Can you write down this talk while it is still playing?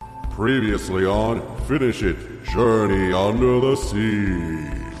Previously on Finish It, Journey Under the Sea.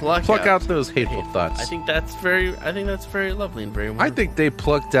 Pluck out those hateful thoughts. I think that's very lovely and very warm. I think they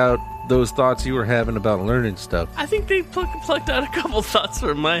plucked out those thoughts you were having about learning stuff. I think they plucked out a couple thoughts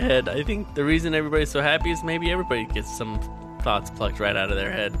from my head. I think the reason everybody's so happy is maybe everybody gets some thoughts plucked right out of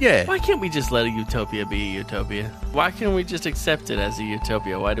their head. Yeah. Why can't we just let a utopia be a utopia? Why can't we just accept it as a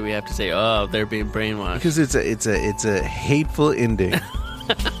utopia? Why do we have to say, oh, they're being brainwashed? Because it's a hateful ending.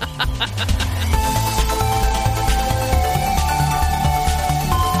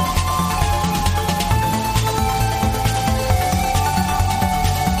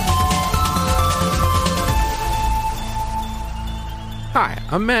 Hi,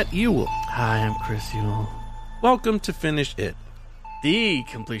 I'm Matt Ewell. Hi, I'm Chris Ewell. Welcome to Finish It. The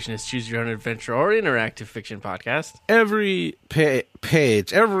Completionist Choose Your Own Adventure or interactive fiction podcast. Every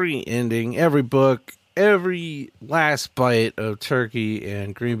page, every ending, every book, every last bite of turkey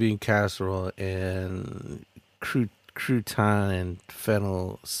and green bean casserole and crouton and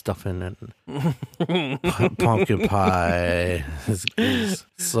fennel stuffing and pumpkin pie is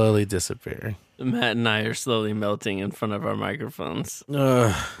slowly disappearing. Matt and I are slowly melting in front of our microphones.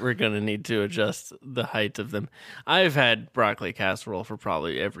 We're going to need to adjust the height of them. I've had broccoli casserole for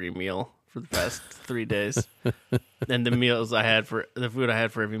probably every meal for the past 3 days. And the food I had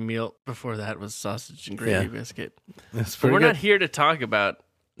for every meal before that was sausage and gravy biscuit. That's But we're pretty not here to talk about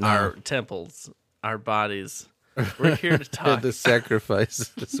our temples, our bodies. We're here to talk. the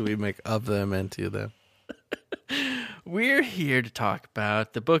sacrifices we make of them and to them. We're here to talk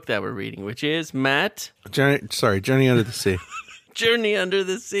about the book that we're reading, which is Matt. Journey Under the Sea. Journey Under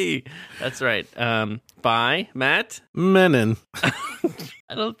the Sea. That's right. By Matt Menon.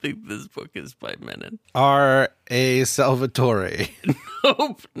 I don't think this book is by Menon. R.A. Salvatore.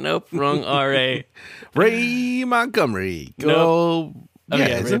 Nope, wrong R.A. Ray Montgomery. Go. Oh, Yeah,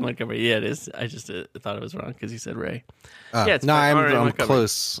 yeah, is Ray it? Montgomery. Yeah, it is. I just thought it was wrong because he said Ray. Yeah, it's no, by I'm Montgomery.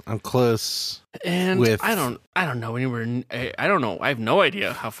 close. I'm close. And with- I don't know anywhere. I don't know. I have no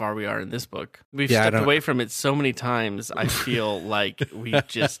idea how far we are in this book. We've Yeah, I stepped don't- away from it so many times. I feel like we've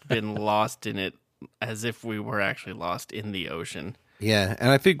just been lost in it, as if we were actually lost in the ocean. Yeah, and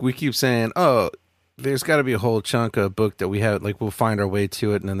I think we keep saying, oh, there's got to be a whole chunk of book that we have, like we'll find our way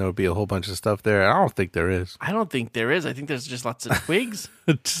to it, and then there'll be a whole bunch of stuff there. I don't think there is. I don't think there is. I think there's just lots of twigs.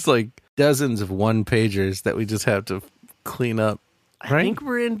 Just like dozens of one-pagers that we just have to clean up. I Right? think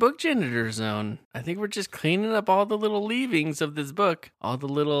we're in book janitor zone. I think we're just cleaning up all the little leavings of this book, all the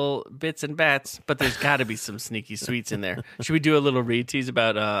little bits and bats. But there's got to be some sneaky sweets in there. Should we do a little read tease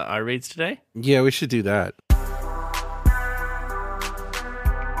about our reads today? Yeah, we should do that.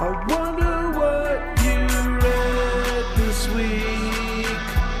 I wonder what you read this week.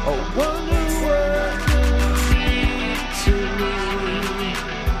 I wonder what you read to me.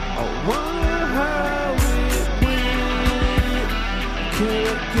 I wonder how it went. Can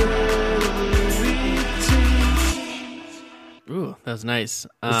I get a read tease? Ooh, that was nice.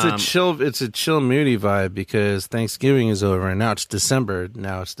 It's a chill, moody vibe because Thanksgiving is over and now it's December.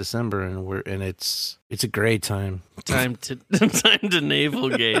 And it's a great time. Time to navel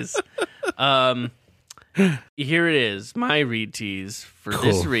gaze. Here it is, my read tease for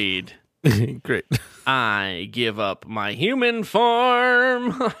this Cool. read. Great. I give up my human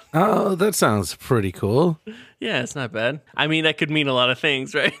form. Oh, that sounds pretty cool. Yeah, it's not bad. I mean, that could mean a lot of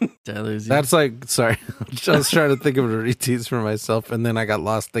things, right? Did I lose you? That's like, sorry, I was trying to think of a retease for myself, and then I got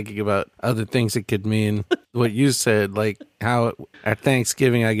lost thinking about other things it could mean. What you said, like how at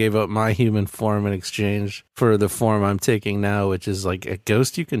Thanksgiving I gave up my human form in exchange for the form I'm taking now, which is like a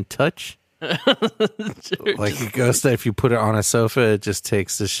ghost you can touch. Like a ghost that if you put it on a sofa, it just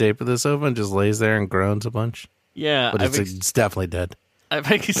takes the shape of the sofa and just lays there and groans a bunch. Yeah, But it's definitely dead. I've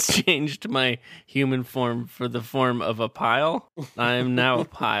exchanged my human form for the form of a pile. I am now a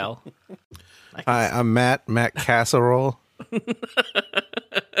pile. Hi, I'm Matt Casserole.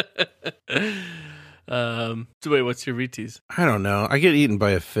 So wait, what's your retease? I don't know. I get eaten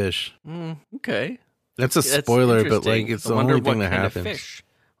by a fish. Okay. That's a That's spoiler, but interesting. like it's I the wonder only thing what that kind of happens. fish.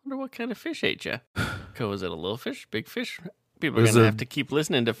 Wonder what kind of fish ate you? Was it a little fish, big fish? People are It was gonna a- have to keep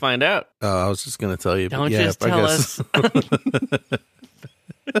listening to find out. Oh, I was just gonna tell you. but Don't yeah, just I tell guess. us.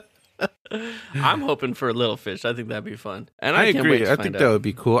 I'm hoping for a little fish. I think that'd be fun. And I can't agree. wait to I find think out. that would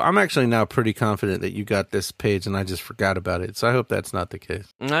be cool. I'm actually now pretty confident that you got this page and I just forgot about it. So I hope that's not the case.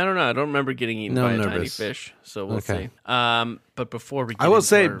 I don't know. I don't remember getting eaten No, by I'm a tiny nervous. fish, so we'll Okay. see. But before we get I will into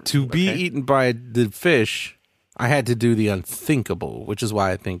say our- to be okay. eaten by the fish, I had to do the unthinkable, which is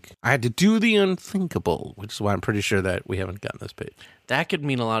why I think I had to do the unthinkable, which is why I'm pretty sure that we haven't gotten this page. That could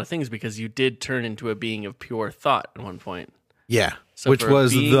mean a lot of things because you did turn into a being of pure thought at one point. Yeah. So which for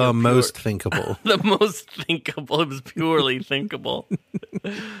was being the a most thinkable. the most thinkable. It was purely thinkable.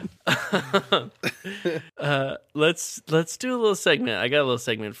 Let's do a little segment. I got a little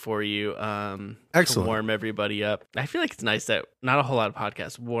segment for you. Excellent. To warm everybody up. I feel like it's nice that not a whole lot of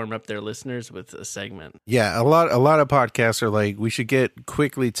podcasts warm up their listeners with a segment. Yeah, a lot of podcasts are like, we should get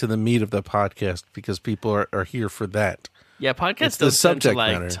quickly to the meat of the podcast because people are here for that. Yeah, podcasts It's the don't tend to subject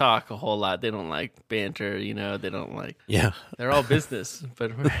like matter. talk a whole lot. They don't like banter. They don't like. Yeah. They're all business,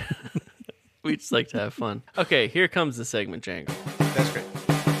 but we just like to have fun. Okay, here comes the segment, Django. That's great.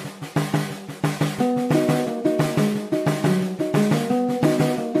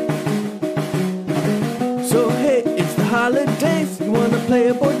 So hey, it's the holidays. You wanna play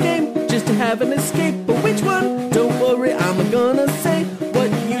a board game just to have an escape? But which one? Don't worry, I'm gonna say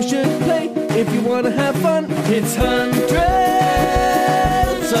what you should play if you wanna have fun. It's Hundreds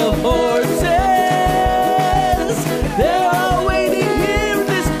of Horses. They're all waiting here in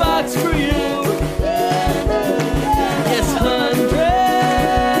this box for you. Yes, hundreds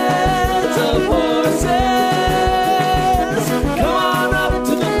of horses. Come on up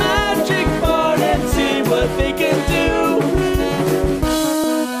to the magic barn and see what they can do.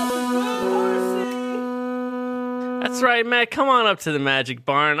 That's right, Matt. Come on up to the Magic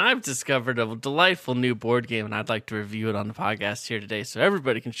Barn. I've discovered a delightful new board game, and I'd like to review it on the podcast here today so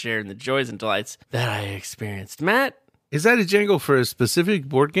everybody can share in the joys and delights that I experienced. Matt? Is that a jingle for a specific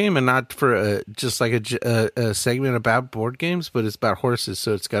board game and not for just like a segment about board games, but it's about horses,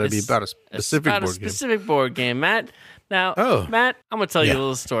 so it's got to be about a specific board game? Specific board game, Matt. Now, Matt, I'm going to tell you a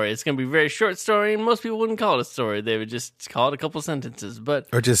little story. It's going to be a very short story, and most people wouldn't call it a story. They would just call it a couple sentences.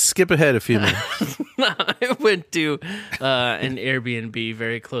 Or just skip ahead a few minutes. I went to an Airbnb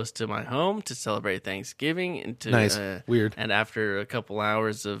very close to my home to celebrate Thanksgiving. Nice. Weird. And after a couple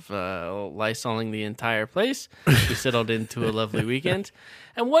hours of lysoling the entire place, we settled into a lovely weekend.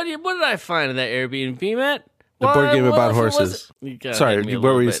 And what did I find in that Airbnb, Matt? The board game about horses. Sorry, what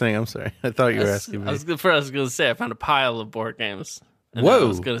were you bit. saying? I'm sorry. I thought you were asking me. I was going to say, I found a pile of board games. And Whoa. I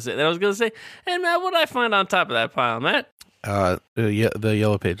was going to say, and Matt, what did I find on top of that pile, Matt? The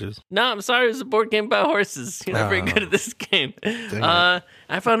Yellow Pages. No, I'm sorry. It was a board game about horses. You're not very good at this game.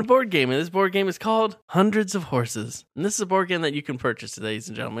 I found a board game, and this board game is called Hundreds of Horses. And this is a board game that you can purchase, ladies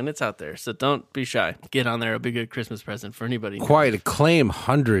and gentlemen. It's out there, so don't be shy. Get on there. It'll be a good Christmas present for anybody. Quite a claim.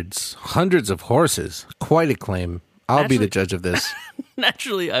 Hundreds of horses. Quite a claim. I'll be the judge of this.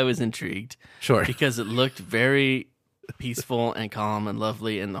 Naturally, I was intrigued. Sure. Because it looked very peaceful and calm and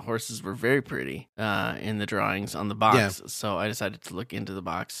lovely, and the horses were very pretty in the drawings on the box. Yeah. So I decided to look into the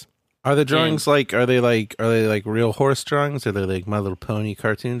box. Are the drawings are they like real horse drawings? Are they like My Little Pony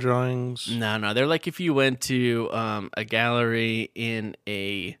cartoon drawings? No. They're like if you went to a gallery in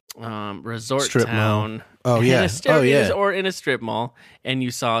a resort Strip town. mall. Oh yeah. Or in a strip mall, and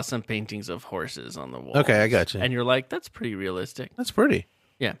you saw some paintings of horses on the wall. Okay, I got you. And you're like, that's pretty realistic. That's pretty.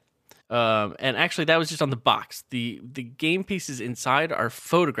 Yeah. And actually, that was just on the box. The game pieces inside are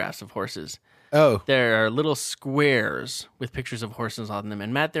photographs of horses. Oh. There are little squares with pictures of horses on them.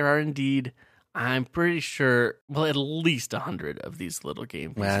 And Matt, there are indeed, I'm pretty sure, well, at least 100 of these little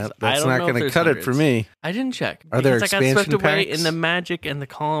game pieces. Well, I that's don't not know if going to there's cut hundreds. it for me. I didn't check. Are there because I got swept expansion away packs? in the magic and the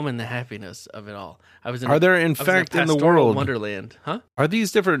calm and the happiness of it all. Are there, in fact, in the pastoral world, wonderland? Huh? are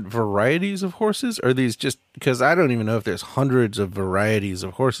these different varieties of horses? Or are these just, because I don't even know if there's hundreds of varieties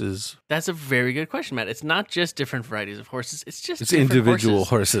of horses. That's a very good question, Matt. It's not just different varieties of horses. It's just It's different individual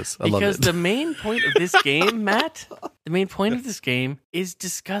horses. I love Because it. the main point of this game, Matt, the main point of this game is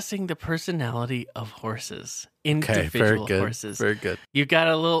discussing the personality of horses. Okay, Individual very good. horses. Very good. You got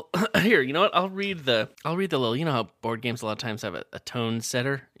a little here. You know what? I'll read the little. You know how board games a lot of times have a tone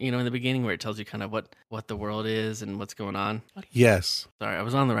setter. You know, in the beginning where it tells you kind of what the world is and what's going on. Yes. Sorry, I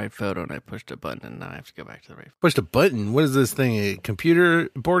was on the right photo and I pushed a button, and now I have to go back to the right. Pushed a button. What is this thing? A computer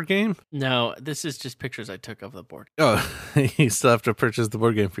board game? No, this is just pictures I took of the board. Oh, you still have to purchase the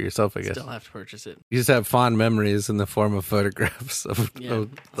board game for yourself, I guess. Still have to purchase it. You just have fond memories in the form of photographs of the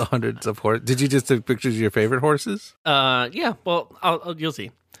hundreds of horses. Did you just take pictures of your favorite horses? Yeah. Well, you'll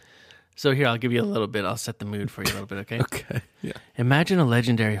see. So here, I'll give you a little bit. I'll set the mood for you a little bit, okay? Okay. Yeah. Imagine a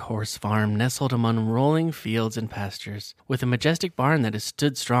legendary horse farm nestled among rolling fields and pastures, with a majestic barn that has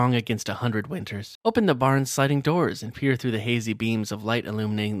stood strong against 100 winters. Open the barn's sliding doors and peer through the hazy beams of light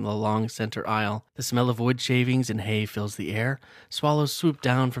illuminating the long center aisle. The smell of wood shavings and hay fills the air. Swallows swoop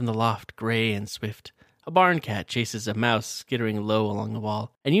down from the loft, gray and swift. A barn cat chases a mouse skittering low along the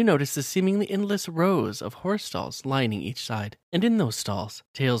wall, and you notice the seemingly endless rows of horse stalls lining each side. And in those stalls,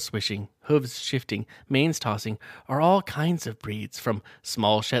 tails swishing, hooves shifting, manes tossing, are all kinds of breeds, from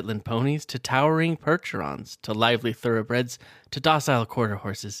small Shetland ponies to towering Percherons, to lively thoroughbreds, to docile quarter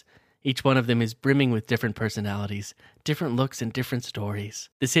horses. Each one of them is brimming with different personalities, different looks, and different stories.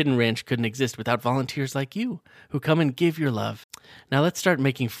 This hidden ranch couldn't exist without volunteers like you, who come and give your love. Now let's start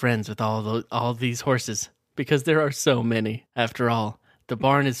making friends with all these horses, because there are so many. After all, the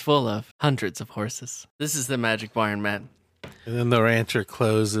barn is full of hundreds of horses. This is the magic barn, Matt. And then the rancher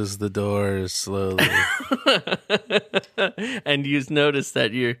closes the doors slowly. And you notice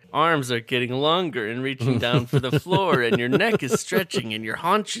that your arms are getting longer and reaching down for the floor, and your neck is stretching, and your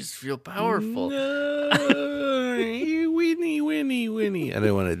haunches feel powerful. No, Winnie, Winnie, Winnie. I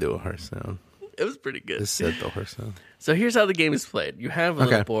didn't want to do a horse sound. It was pretty good. Just said the horse sound. So here's how the game is played. You have a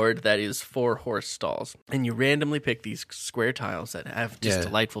little board that is 4 horse stalls, and you randomly pick these square tiles that have just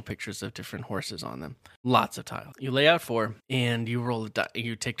delightful pictures of different horses on them. Lots of tiles. You lay out 4, and you roll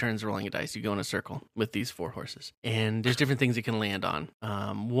you take turns rolling a dice. You go in a circle with these 4 horses, and there's different things you can land on.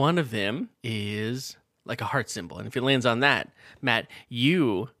 One of them is like a heart symbol, and if it lands on that, Matt,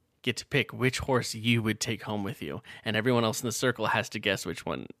 you get to pick which horse you would take home with you, and everyone else in the circle has to guess which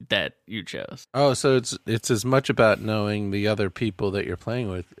one that you chose. Oh, so it's as much about knowing the other people that you're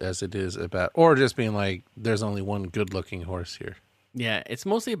playing with as it is about, or just being like, there's only one good-looking horse here. Yeah, it's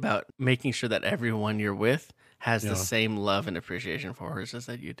mostly about making sure that everyone you're with has the same love and appreciation for horses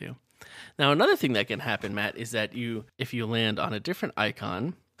that you do. Now, another thing that can happen, Matt, is that if you land on a different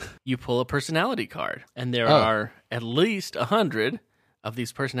icon, you pull a personality card, and there are at least 100 of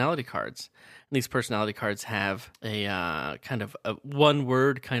these personality cards. And these personality cards have a kind of a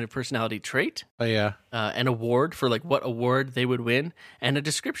one-word kind of personality trait. Oh, yeah. An award for like what award they would win, and a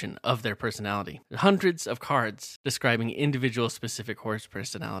description of their personality. Hundreds of cards describing individual specific horse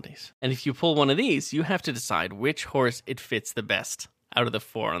personalities. And if you pull one of these, you have to decide which horse it fits the best out of the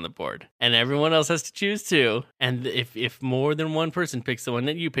 4 on the board. And everyone else has to choose 2. And if more than one person picks the one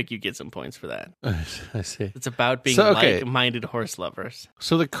that you pick, you get some points for that. I see. It's about being like-minded horse lovers.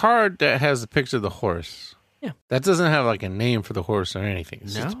 So the card that has the picture of the horse, that doesn't have like a name for the horse or anything.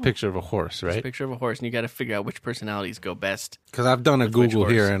 It's just a picture of a horse, right? It's a picture of a horse, and you got to figure out which personalities go best. Because I've done a Google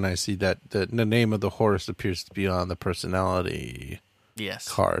here, and I see that the name of the horse appears to be on the personality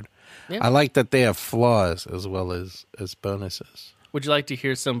card. Yeah. I like that they have flaws as well as bonuses. Would you like to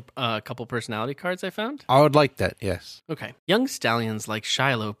hear some couple personality cards I found? I would like that, yes. Okay. Young stallions like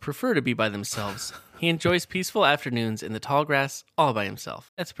Shiloh prefer to be by themselves. He enjoys peaceful afternoons in the tall grass all by himself.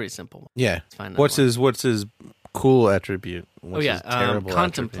 That's pretty simple. Yeah. What's his cool attribute? What's his terrible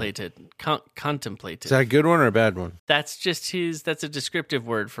contemplated. Contemplated. Is that a good one or a bad one? That's a descriptive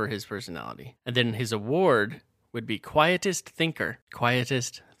word for his personality. And then his award would be quietest thinker.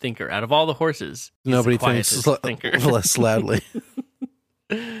 Quietest thinker. Out of all the horses, nobody thinks less loudly.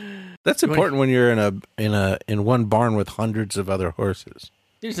 That's important when you're in one barn with hundreds of other horses.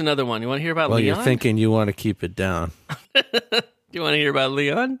 Here's another one. You want to hear about Leon? Well, you're thinking you want to keep it down. Do you want to hear about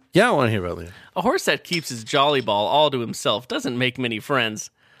Leon? Yeah, I want to hear about Leon. A horse that keeps his jolly ball all to himself doesn't make many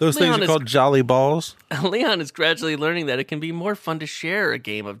friends. Those things are called jolly balls? Leon is gradually learning that it can be more fun to share a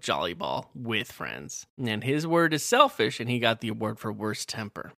game of jolly ball with friends. And his word is selfish, and he got the award for worst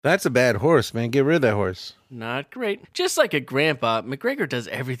temper. That's a bad horse, man. Get rid of that horse. Not great. Just like a grandpa, McGregor does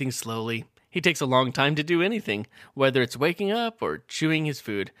everything slowly. He takes a long time to do anything, whether it's waking up or chewing his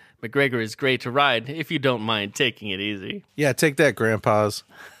food. McGregor is great to ride if you don't mind taking it easy. Yeah, take that, grandpas.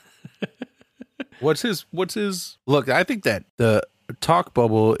 What's his... Look, I think that the talk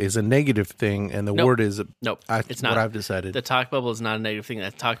bubble is a negative thing, and the word is... Nope, it's not. What I've decided. The talk bubble is not a negative thing.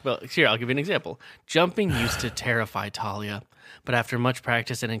 That talk bubble... Here, I'll give you an example. Jumping used to terrify Talia, but after much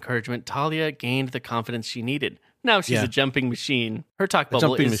practice and encouragement, Talia gained the confidence she needed. Now she's a jumping machine. Her talk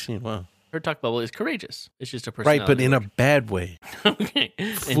bubble Wow. Her talk bubble is courageous. It's just a personality. Right, but in a bad way. Okay.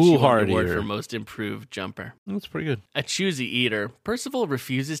 Foolhardy. Award for most improved jumper. That's pretty good. A choosy eater. Percival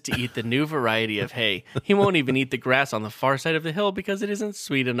refuses to eat the new variety of hay. He won't even eat the grass on the far side of the hill because it isn't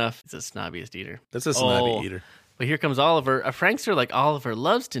sweet enough. It's the snobbiest eater. That's a snobby eater. But here comes Oliver. A prankster like Oliver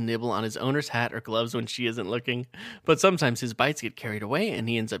loves to nibble on his owner's hat or gloves when she isn't looking. But sometimes his bites get carried away and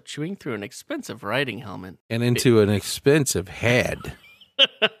he ends up chewing through an expensive riding helmet. And into an expensive head.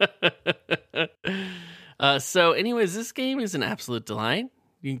 So anyways, this game is an absolute delight.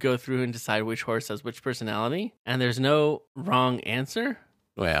 You can go through and decide which horse has which personality, and there's no wrong answer.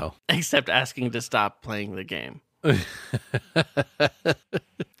 Well, except asking to stop playing the game.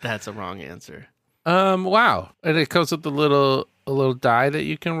 That's a wrong answer. Wow. And it comes with a little die that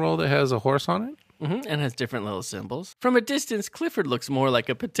you can roll that has a horse on it? Mm-hmm, and has different little symbols. From a distance, Clifford looks more like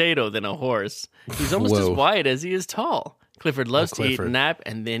a potato than a horse. He's almost as wide as he is tall. Clifford loves to eat, Clifford. nap,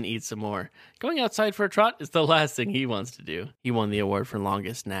 and then eat some more. Going outside for a trot is the last thing he wants to do. He won the award for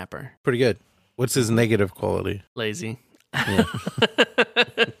longest napper. Pretty good. What's his negative quality? Lazy.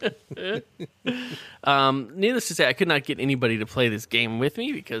 Needless to say, I could not get anybody to play this game with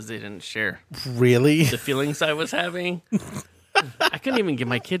me because they didn't share Really? the feelings I was having. I couldn't even get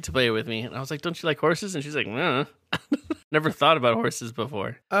my kid to play it with me. And I was like, don't you like horses? And she's like, no. Never thought about horses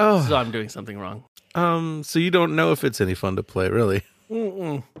before. Oh. So I'm doing something wrong. So you don't know if it's any fun to play, really?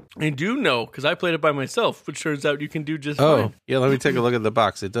 I do know, because I played it by myself, which turns out you can do just Oh, fine. yeah, let me take a look at the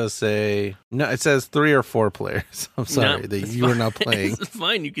box. It does say, no, it says 3 or 4 players. I'm sorry No, that it's you were fine. not playing. It's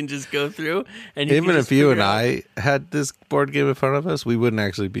fine. You can just go through. And you Even can if just you figure and out- I had this board game in front of us, we wouldn't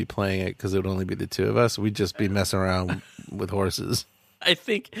actually be playing it because it would only be the two of us. We'd just be messing around with horses. I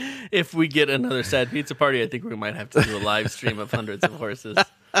think if we get another sad pizza party, I think we might have to do a live stream of hundreds of horses.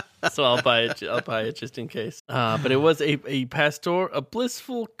 So I'll buy it. I'll buy it just in case. But it was a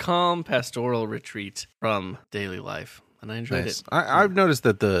blissful, calm pastoral retreat from daily life, and I enjoyed Nice. it. I've noticed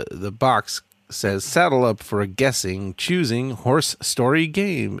that the box says saddle up for a guessing, choosing horse story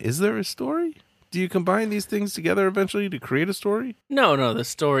game. Is there a story? Do you combine these things together eventually to create a story? No. The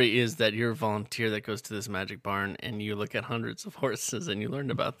story is that you're a volunteer that goes to this magic barn, and you look at hundreds of horses, and you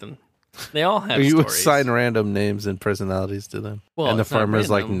learn about them. They all have Or you stories. assign random names and personalities to them. Well, and the it's not farmer's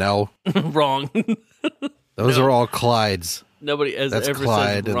like, random. no, Wrong. those are all Clydes. Nobody has That's ever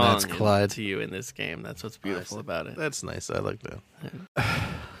Clyde, said and wrong that's Clyde. to you in this game. That's what's beautiful about it. That's nice. I like that.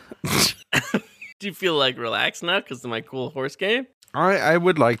 Do you feel like relaxed now because of my cool horse game? I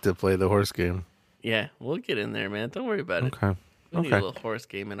would like to play the horse game. Yeah, we'll get in there, man. Don't worry about it. Okay. We need a little horse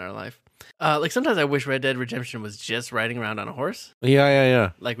game in our life. Like sometimes I wish Red Dead Redemption was just riding around on a horse,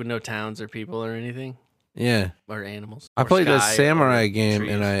 Yeah. like with no towns or people or anything Yeah. or animals. I or played a sky samurai or game,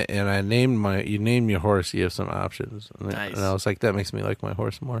 trees. and I named you name your horse. You have some options, Nice. and I was like, that makes me like my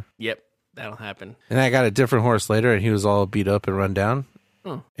horse more. Yep, that'll happen. And I got a different horse later, and he was all beat up and run down.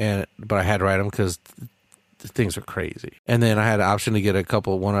 Oh. But I had to ride him because the things are crazy. And then I had an option to get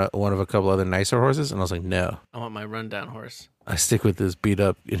one of a couple other nicer horses, and I was like, no, I want my rundown horse. I stick with this beat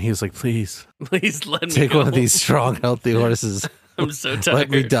up. And he was like, please Please let me take go. one of these strong, healthy horses. I'm so tired. Let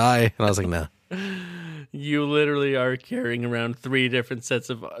me die. And I was like, no. You literally are carrying around 300 different sets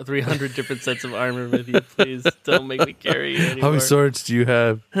of armor with you. Please don't make me carry you How anymore. many swords do you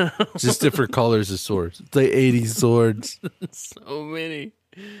have? Just different colors of swords. It's like 80 swords. So many.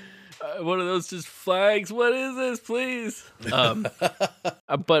 One of those just flags. What is this, please?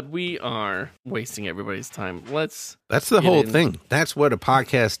 But we are wasting everybody's time. That's the Get whole in. thing. That's what a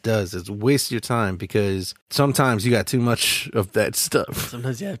podcast does. Is waste your time because sometimes you got too much of that stuff.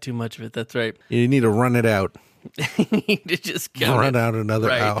 Sometimes you have too much of it. That's right. You need to run it out. You need to just count Run it out another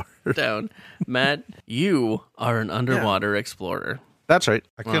right hour. down. Matt, you are an underwater explorer. That's right.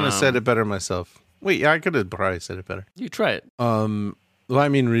 I couldn't have Wow. said it better myself. Wait, yeah, I could have probably said it better. You try it. Well, I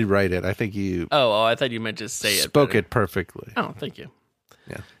mean, rewrite it. I think you Oh, I thought you meant just say it. spoke better. it perfectly. Oh, thank you.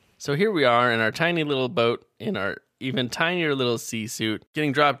 Yeah. So here we are in our tiny little boat, in our even tinier little sea suit,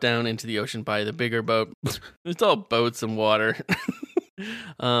 getting dropped down into the ocean by the bigger boat. It's all boats and water.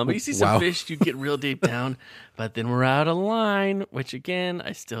 But you see some Wow. fish, you get real deep down, but then we're out of line, which again,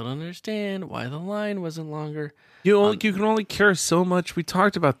 I still don't understand why the line wasn't longer. You can only care so much. We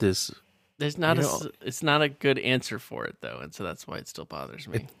talked about this. There's not You a, know- it's not a good answer for it though, and so that's why it still bothers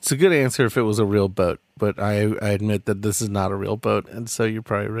me. It's a good answer if it was a real boat, but I admit that this is not a real boat, and so you're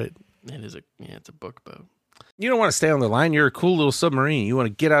probably right. It's a book boat. You don't want to stay on the line. You're a cool little submarine. You want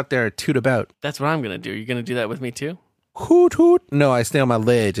to get out there and toot about. That's what I'm gonna do. You're gonna do that with me too? Hoot hoot. No, I stay on my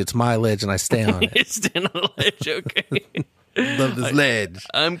ledge. It's my ledge, and I stay on it. Stand on the ledge, okay? Love this ledge.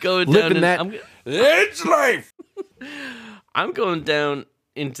 I'm going Living down. that ledge life. I'm going down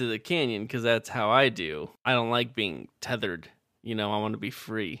into the canyon because that's how I do. I don't like being tethered. I want to be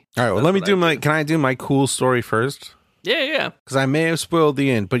free. All right. Well, That's let me what do I my. Can I do my cool story first? Yeah. Because I may have spoiled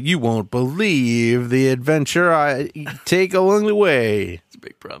the end, but you won't believe the adventure I take along the way. It's a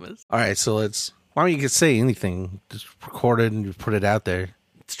big promise. All right. So let's. Why don't you just say anything? Just record it and put it out there.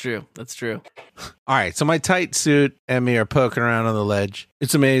 It's true. That's true. All right, so my tight suit and me are poking around on the ledge.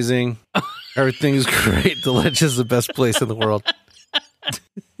 It's amazing. Everything's great. The ledge is the best place in the world.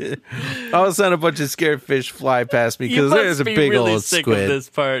 All of a sudden, a bunch of scared fish fly past me You because must there's a be big really old sick squid. of this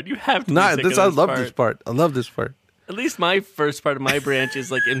part. You have to. Not be sick this. of I this love part. this part. I love this part. At least my first part of my branch is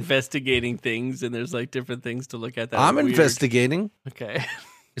like investigating things, and there's like different things to look at. That I'm are weird. investigating. Okay.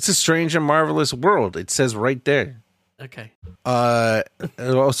 It's a strange and marvelous world. It says right there. Okay.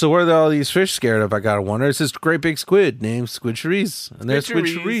 So what are all these fish scared of? I gotta wonder. It's this great big squid named Squid Charisse, and there's Squid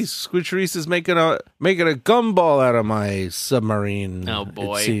Charisse. Squid Charisse is making a gumball out of my submarine. Oh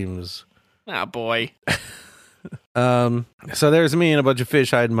boy! It seems. Oh boy. So there's me and a bunch of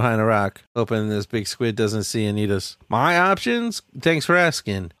fish hiding behind a rock, hoping this big squid doesn't see and eat us. My options? Thanks for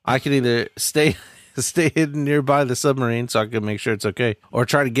asking. I could either stay hidden nearby the submarine so I can make sure it's okay, or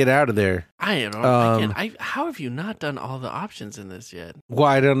try to get out of there. I don't know. Again, how have you not done all the options in this yet? Well,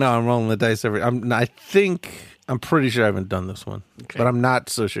 I don't know. I'm rolling the dice I'm pretty sure I haven't done this one, but I'm not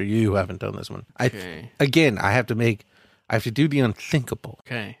so sure you haven't done this one. Okay. I have to do the unthinkable.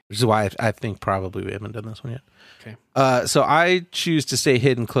 Okay. Which is why I think probably we haven't done this one yet. Okay. So I choose to stay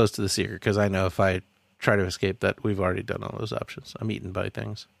hidden close to the seeker because I know if I try to escape that, we've already done all those options. I'm eaten by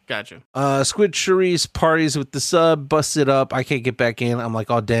things. Gotcha. Squid Charisse parties with the sub, busts it up. I can't get back in. I'm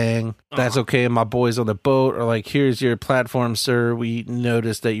like, oh, dang. That's okay. My boys on the boat are like, here's your platform, sir. We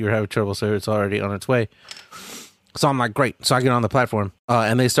noticed that you're having trouble, sir. It's already on its way. So I'm like, great. So I get on the platform,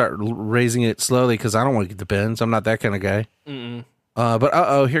 and they start raising it slowly because I don't want to get the bends. I'm not that kind of guy. Mm-mm.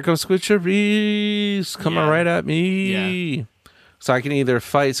 But here comes Squid Charisse coming right at me. Yeah. So I can either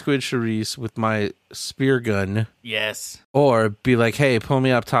fight Squid Charisse with my spear gun, yes, or be like, hey, pull me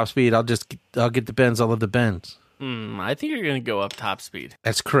up top speed. I'll get the bends. I'll love the bends. I think you're gonna go up top speed.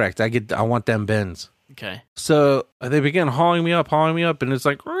 That's correct. I want them bends. Okay. So they begin hauling me up, and it's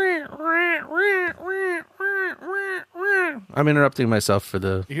like, I'm interrupting myself for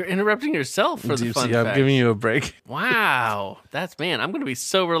the. You're interrupting yourself for the fun I'm facts. giving you a break. Wow, I'm going to be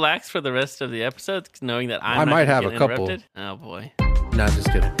so relaxed for the rest of the episode, knowing that I might have a couple. Interrupted. Oh boy. No,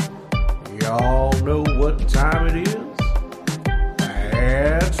 just kidding. Y'all know what time it is?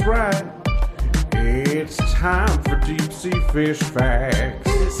 That's right. It's time for Deep Sea Fish Facts.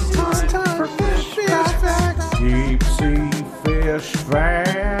 It's time for fish facts. Deep Sea Fish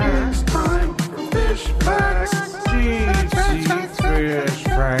Facts. It's time for fish facts. Deep Sea Fish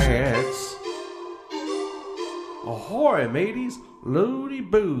Facts. Ahoy, mateys. Loody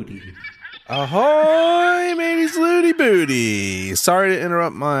booty. Ahoy, mateys, loody booty. Sorry to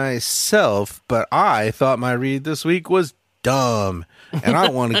interrupt myself, but I thought my read this week was dumb. And I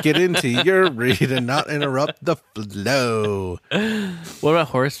want to get into your read and not interrupt the flow. What about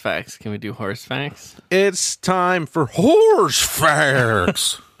horse facts? Can we do horse facts? It's time for horse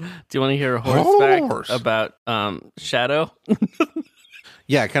facts. Do you want to hear a horse fact about Shadow?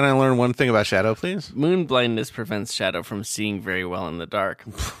 Yeah, can I learn one thing about Shadow, please? Moon blindness prevents Shadow from seeing very well in the dark.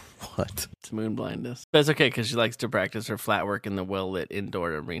 What? It's moon blindness. But it's okay because she likes to practice her flat work in the well-lit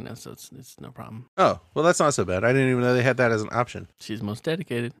indoor arena, so it's no problem. Oh, well, that's not so bad. I didn't even know they had that as an option. She's most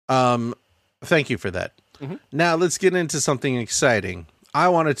dedicated. Thank you for that. Mm-hmm. Now, let's get into something exciting. I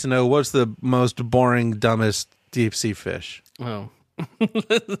wanted to know what's the most boring, dumbest deep-sea fish? Oh.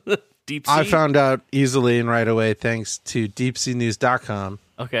 Deep sea? I found out easily and right away thanks to deepseanews.com.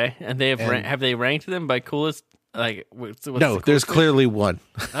 Okay, and have they ranked them by coolest? Like, what's no, there's clearly one.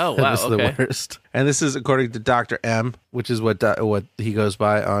 Oh, wow, okay. The worst. And this is according to Dr. M, which is what he goes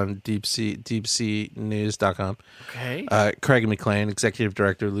by on deepseanews.com. Okay. Craig McLean, executive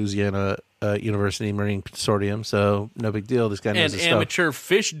director, Louisiana University Marine Consortium. So no big deal. This guy knows his stuff. An amateur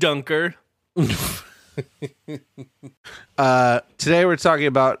fish dunker. Today we're talking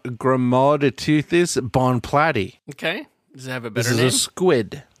about Grammatoteuthis bonplati. Okay. Does it have a better name? This is a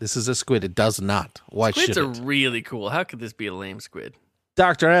squid. This is a squid. It does not. Why should it? Squids are really cool. How could this be a lame squid?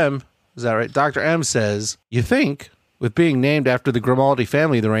 Dr. M, is that right? Dr. M says, you think, with being named after the Grimaldi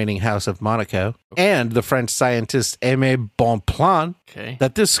family, the reigning house of Monaco, and the French scientist Aimé Bonpland,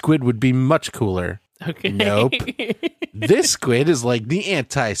 that this squid would be much cooler. Okay. Nope. This squid is like the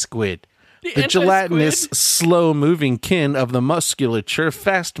anti-squid. The gelatinous, slow-moving kin of the musculature,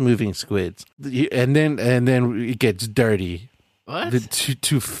 fast-moving squids, and then it gets dirty. What?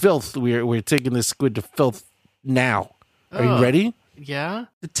 To filth. We're taking this squid to filth now. Are you ready? Yeah.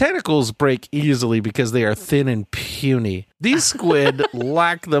 The tentacles break easily because they are thin and puny. These squid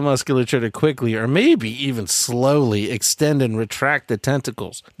lack the musculature to quickly, or maybe even slowly, extend and retract the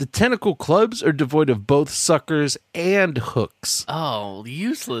tentacles. The tentacle clubs are devoid of both suckers and hooks. Oh,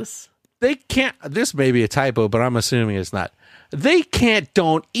 useless. They can't, this may be a typo, but I'm assuming it's not. They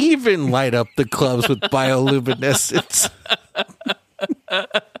don't even light up the clubs with bioluminescence.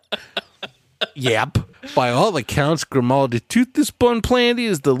 Yep. By all accounts, Grammatoteuthis bonplati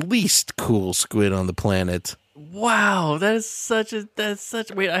is the least cool squid on the planet. Wow, that's such,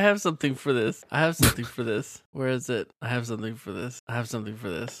 wait, I have something for this. Where is it? I have something for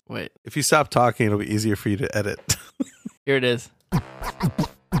this. Wait. If you stop talking, it'll be easier for you to edit. Here it is.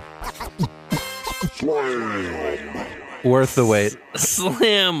 Slam. Worth the wait.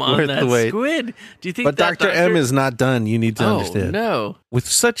 Slam on Worth that the wait. squid. Do you think But that Dr. M is not done. You need to understand. No. With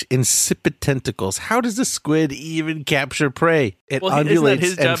such insipid tentacles, how does the squid even capture prey? It Well, isn't that undulates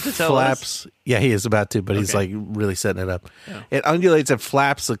his and job to tell flaps. Yeah, he is about to, but he's like really setting it up. Yeah. It undulates and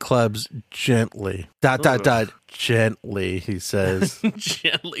flaps the clubs gently. Gently, he says.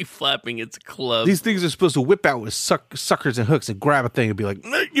 Gently flapping its club. These things are supposed to whip out with suckers and hooks and grab a thing and be like,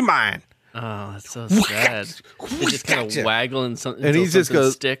 "You're mine." Oh, that's so sad. They just kind of waggle and something, And he just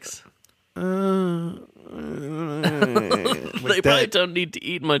goes, sticks. Like They probably don't need to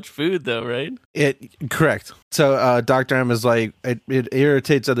eat much food, though, right? Correct. So Dr. M is like, it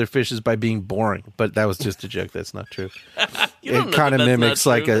irritates other fishes by being boring, but that was just a joke. That's not true. It kind of mimics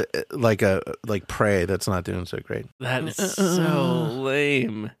like prey that's not doing so great. That is so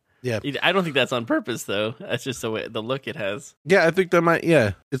lame. Yeah. I don't think that's on purpose, though. That's just the way the look it has. Yeah, I think that might.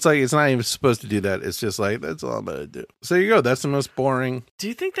 Yeah, it's like it's not even supposed to do that. It's just like that's all I'm gonna do. So you go. That's the most boring. Do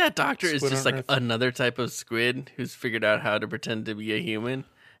you think that doctor is Squid just on like Earth. another type of squid who's figured out how to pretend to be a human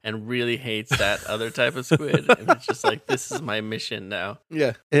and really hates that other type of squid? And it's just like, this is my mission now.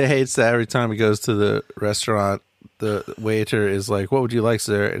 Yeah, it hates that every time he goes to the restaurant, the waiter is like, "What would you like,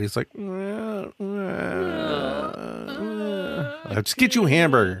 sir?" And he's like, "I'll just get you a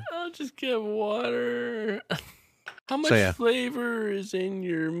hamburger." I'll just get water. How much So, yeah. flavor is in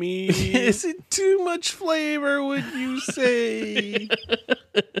your meat? Is it too much flavor, would you say?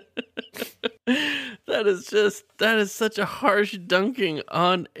 That is such a harsh dunking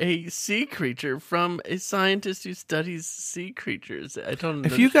on a sea creature from a scientist who studies sea creatures. I don't.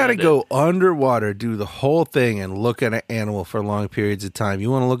 If you got to understand go underwater, do the whole thing, and look at an animal for long periods of time, you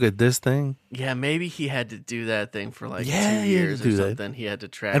want to look at this thing? Yeah, maybe he had to do that thing for like 2 Yeah, he had to years or do that. something. He had to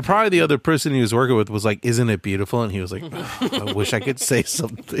track. And probably the other person he was working with was like, "Isn't it beautiful?" And he was like, "Oh, I wish I could say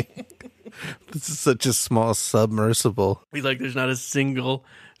something. This is such a small submersible." He's like, there's not a single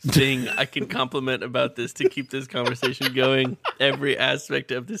thing I can compliment about this to keep this conversation going. Every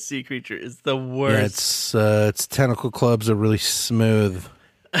aspect of this sea creature is the Yeah, worst. its tentacle clubs are really smooth.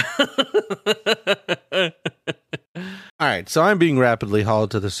 All right, so I'm being rapidly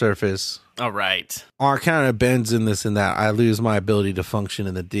hauled to the surface. All right. On account of bends in this and that, I lose my ability to function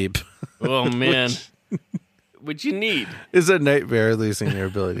in the deep. Oh man. What you need? It's a nightmare. Losing your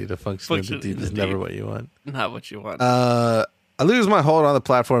ability to function in Function the deep in the is never deep. what you want. Not what you want. I lose my hold on the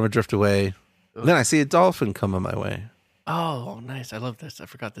platform and drift away. Then I see a dolphin come on my way. Oh, nice. I love this. I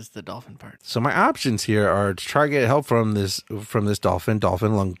forgot this is the dolphin part. So my options here are to try to get help from this dolphin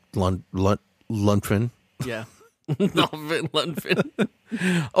lunfin, Yeah. Dolphin, lunfin.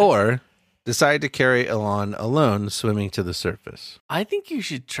 or decide to carry on alone, swimming to the surface. I think you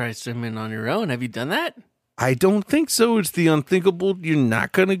should try swimming on your own. Have you done that? I don't think so. It's the unthinkable. You're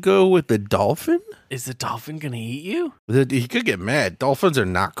not going to go with the dolphin? Is the dolphin going to eat you? He could get mad. Dolphins are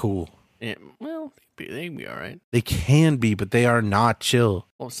not cool. Yeah, well, they'd be all right. They can be, but they are not chill.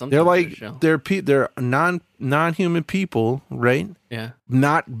 Well, sometimes They're like chill. they're non-human people, right? Yeah.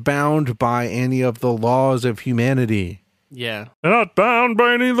 Not bound by any of the laws of humanity. Yeah. They're not bound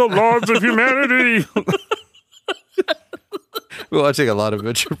by any of the laws of humanity. We're watching a lot of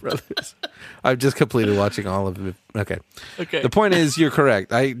Venture Brothers. I've just completed watching all of it. Okay. Okay. The point is, you're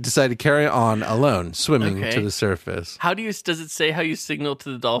correct. I decided to carry on alone, swimming Okay. to the surface. Does it say how you signal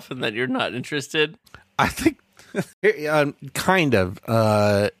to the dolphin that you're not interested? I think, kind of.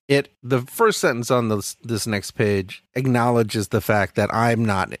 The first sentence on this next page acknowledges the fact that I'm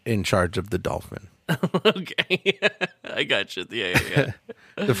not in charge of the dolphin. Okay. I got you. Yeah.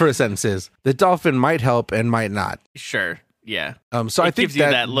 The first sentence is, the dolphin might help and might not. Sure. Yeah. So It I think gives you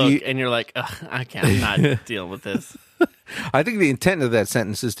that look, and you're like, ugh, I can't. I'm not dealing with this. I think the intent of that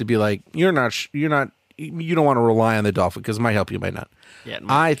sentence is to be like, you don't want to rely on the dolphin because it might help you, might not. Yeah.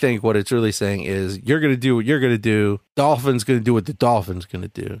 I think what it's really saying is you're going to do what you're going to do. Dolphin's going to do what the dolphin's going to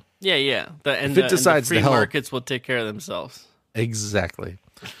do. Yeah. And If it decides the free to help. markets will take care of themselves. Exactly.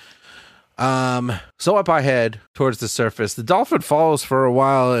 So up I head towards the surface. The dolphin follows for a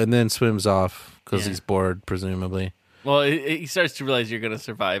while and then swims off because he's bored, presumably. Well, he starts to realize you're going to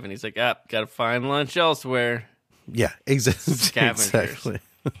survive, and he's like, got to find lunch elsewhere. Yeah, exactly. Scavengers. Exactly.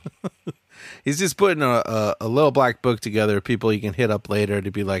 He's just putting a little black book together of people you can hit up later to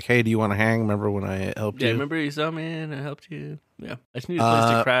be like, hey, do you want to hang? Remember when I helped you? Yeah, remember you saw me and I helped you? Yeah. I just need a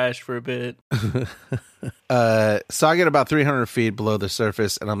place to crash for a bit. So I get about 300 feet below the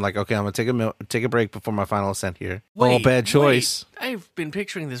surface, and I'm like, okay, I'm going to take a break before my final ascent here. Bad choice. Wait. I've been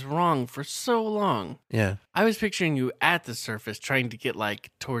picturing this wrong for so long. Yeah. I was picturing you at the surface trying to get,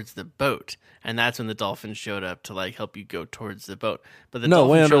 towards the boat. And that's when the dolphin showed up to, help you go towards the boat. But the No,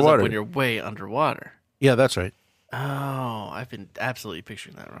 way dolphin shows underwater. up when you're way underwater. Yeah, that's right. Oh, I've been absolutely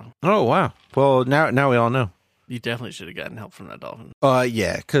picturing that wrong. Oh, wow. Well, now we all know. You definitely should have gotten help from that dolphin.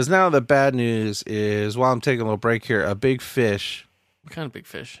 Yeah, because now the bad news is, while I'm taking a little break here, a big fish. What kind of big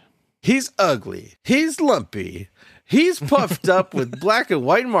fish? He's ugly. He's lumpy. He's puffed up with black and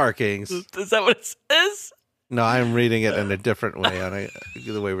white markings. Is that what it says? No, I'm reading it in a different way,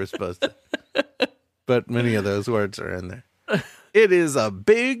 the way we're supposed to. But many of those words are in there. It is a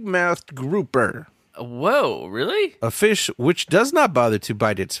big-mouthed grouper. Whoa, really? A fish which does not bother to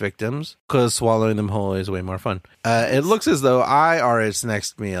bite its victims, because swallowing them whole is way more fun. It looks as though I are its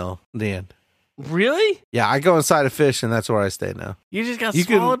next meal. The end. Really? Yeah, I go inside a fish, and that's where I stay now. You just got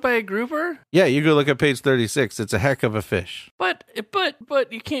swallowed by a grouper? Yeah, you go look at page 36. It's a heck of a fish. But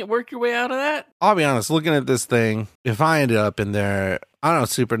you can't work your way out of that? I'll be honest, looking at this thing, if I ended up in there, I don't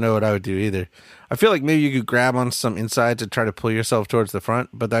super know what I would do either. I feel like maybe you could grab on some inside to try to pull yourself towards the front,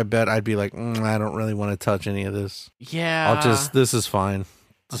 but I bet I'd be like, I don't really want to touch any of this. Yeah. This is fine.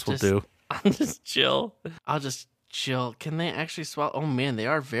 This will do. I'll just chill. Can they actually swallow? Oh man, they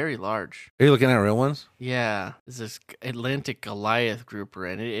are very large. Are you looking at real ones? Yeah. This is Atlantic Goliath grouper,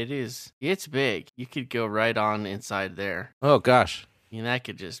 and it's big. You could go right on inside there. Oh gosh. I mean, that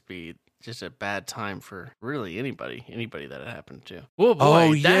could just be just a bad time for really anybody that it happened to. Oh boy,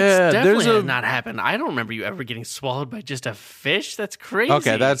 oh, yeah. That's definitely has not happened. I don't remember you ever getting swallowed by just a fish. That's crazy.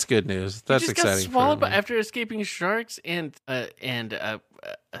 Okay, that's good news. That's exciting. You just got swallowed after escaping sharks and a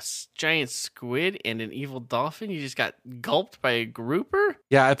giant squid and an evil dolphin. You just got gulped by a grouper.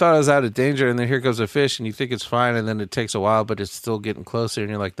 Yeah, I thought I was out of danger, and then here goes a fish, and you think it's fine, and then it takes a while, but it's still getting closer, and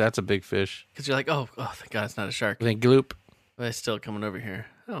you're like, "That's a big fish." Because you're like, "Oh, thank God, it's not a shark." And then gloop. But it's still coming over here.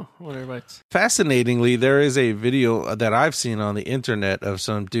 Oh, whatever bites. Fascinatingly, there is a video that I've seen on the internet of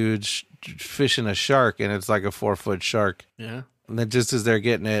some dude fishing a shark, and it's like a 4-foot shark. Yeah. And then just as they're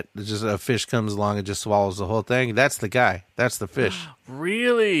getting it, just a fish comes along and just swallows the whole thing. That's the guy. That's the fish.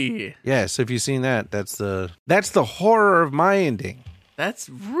 Really? Yes. If you've seen that, that's the horror of my ending. That's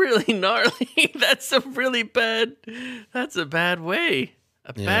really gnarly. That's a really bad. That's a bad way.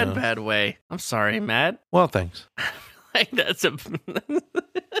 Bad way. I'm sorry, Matt. Well, thanks. Like that's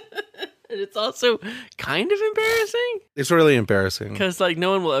it's also kind of embarrassing. It's really embarrassing because like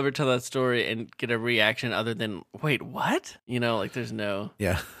no one will ever tell that story and get a reaction other than wait, what? There's there's no.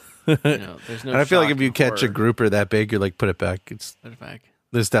 And I feel like if you catch a grouper that big, you're like, put it back. Put it back.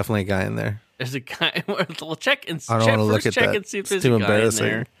 There's definitely a guy in there. There's a guy. We'll check and I don't want to look at that. And see if there's too a guy embarrassing.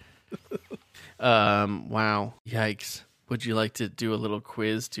 in there. Wow. Yikes. Would you like to do a little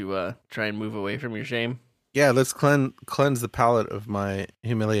quiz to try and move away from your shame? Yeah, let's cleanse the palate of my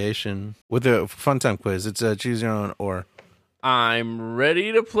humiliation with a fun time quiz. It's a choose your own or. I'm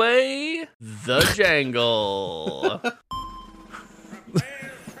ready to play the Jangle.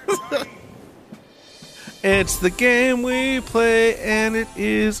 It's the game we play, and it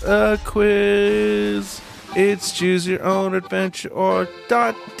is a quiz. It's choose your own adventure or ...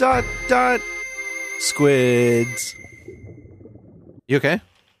 Squids. You okay?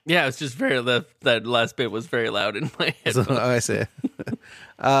 Yeah, it's just that last bit was very loud in my head. Oh, I see.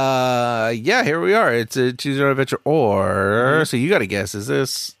 Yeah, here we are. It's a choose your own adventure or. So you got to guess. Is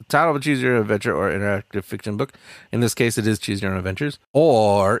this title of a choose your own adventure or interactive fiction book? In this case, it is choose your own adventures.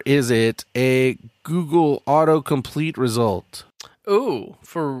 Or is it a Google autocomplete result?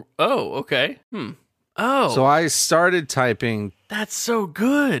 Okay. Oh. So I started typing. That's so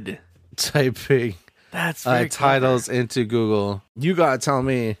good. That's very titles into Google. You gotta tell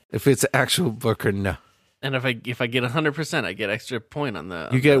me if it's an actual book or no. And if I get 100%, I get extra point on the.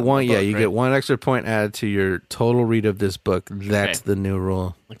 You get one. Book, you get one extra point added to your total read of this book. That's the new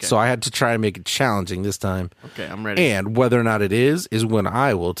rule. Okay. So I had to try and make it challenging this time. Okay, I'm ready. And whether or not it is when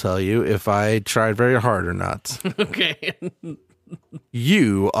I will tell you if I tried very hard or not. Okay.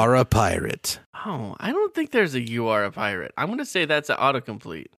 You are a pirate. Oh, I don't think there's a "you are a pirate." I'm gonna say that's an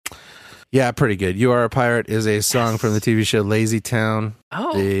autocomplete. Yeah, pretty good. You Are a Pirate is a song from the TV show Lazy Town,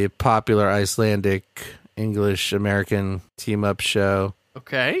 the popular Icelandic English-American team-up show.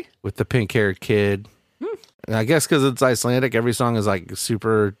 Okay. With the pink-haired kid. And I guess because it's Icelandic, every song is like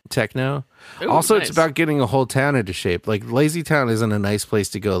super techno. Ooh, also, nice. It's about getting a whole town into shape. Like, Lazy Town isn't a nice place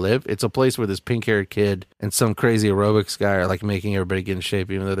to go live. It's a place where this pink-haired kid and some crazy aerobics guy are like making everybody get in shape,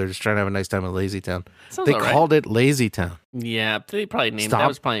 even though they're just trying to have a nice time in Lazy Town. They called it Lazy Town. Yeah, they probably named it. That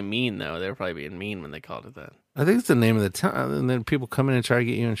was probably mean, though. They were probably being mean when they called it that. I think it's the name of the town, and then people come in and try to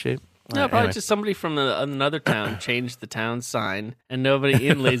get you in shape. No, probably just somebody from another town changed the town sign, and nobody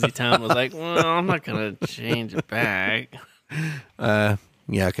in Lazy Town was like, well, I'm not going to change it back. Yeah,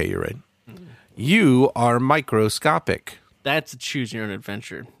 okay, you're right. You are microscopic. That's a choose your own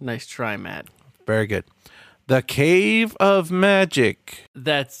adventure. Nice try, Matt. Very good. The Cave of Magic.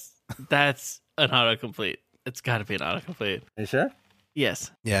 That's an autocomplete. It's got to be an autocomplete. Are you sure?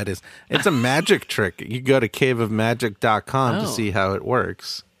 Yes. Yeah, it is. It's a magic trick. You go to caveofmagic.com to see how it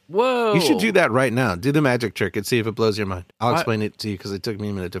works. Whoa. You should do that right now. Do the magic trick and see if it blows your mind. I'll explain it to you because it took me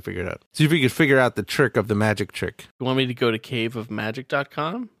a minute to figure it out. See if you could figure out the trick of the magic trick. You want me to go to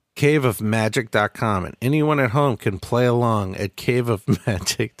caveofmagic.com? Caveofmagic.com, and anyone at home can play along at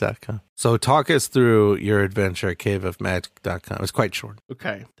caveofmagic.com. So talk us through your adventure at caveofmagic.com. It's quite short.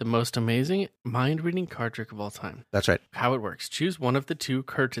 Okay. The most amazing mind-reading card trick of all time. That's right. How it works. Choose one of the two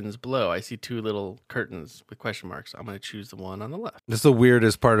curtains below. I see two little curtains with question marks. I'm going to choose the one on the left. This is the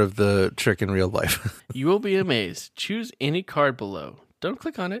weirdest part of the trick in real life. You will be amazed. Choose any card below. Don't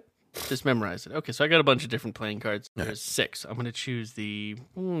click on it. Just memorize it. Okay, so I got a bunch of different playing cards. There's 6. I'm going to choose the...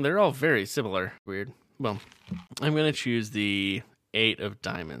 they're all very similar. Weird. Well, I'm going to choose the 8 of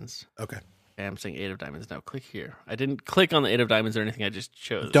diamonds. Okay. I'm saying 8 of diamonds. Now click here. I didn't click on the 8 of diamonds or anything. I just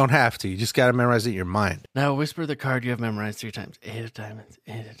chose. Don't have to. You just got to memorize it in your mind. Now whisper the card you have memorized 3 times. 8 of diamonds.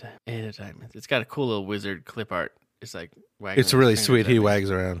 8 of diamonds. 8 of diamonds. It's got a cool little wizard clip art. It's like wagging. It's really his sweet. fingers, He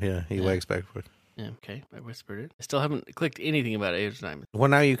wags around. Yeah, he wags back and forth. Yeah, okay. I whispered it. I still haven't clicked anything about 8 of diamonds. Well,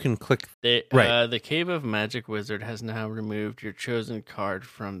 now you can click. Right. The Cave of Magic Wizard has now removed your chosen card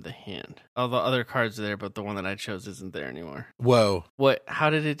from the hand. All the other cards are there, but the one that I chose isn't there anymore. Whoa. What? How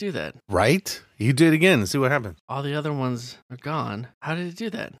did it do that? Right? You do it again. See what happens. All the other ones are gone. How did it do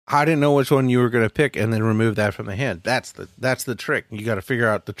that? I didn't know which one you were going to pick and then remove that from the hand. That's the trick. You got to figure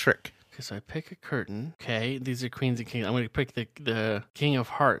out the trick. Okay, so I pick a curtain. Okay, these are queens and kings. I'm going to pick the King of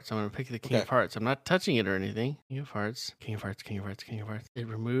Hearts. I'm going to pick the King of Hearts. I'm not touching it or anything. King of Hearts. King of Hearts. King of Hearts. King of Hearts. It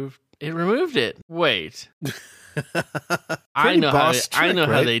removed it. Wait. I know how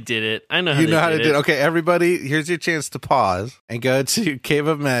they did it. I know how they did it. Okay, everybody, here's your chance to pause and go to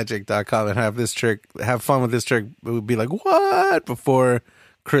caveofmagic.com and have this trick. Have fun with this trick. It would be like, what? Before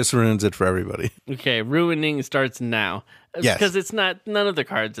Chris ruins it for everybody. Okay, ruining starts now. Yes. Because it's not, none of the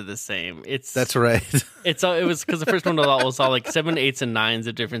cards are the same. That's right. It was because the first one was all like 7, 8s, and 9s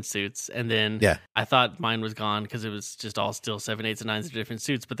of different suits. And then I thought mine was gone because it was just all still 7, 8s, and 9s of different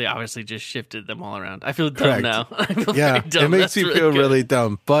suits, but they obviously just shifted them all around. I feel dumb now. I feel very dumb. It makes That's you feel really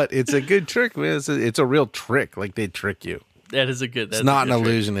dumb, but it's a good trick. Man. It's a real trick. Like they trick you. That is a good. It's not an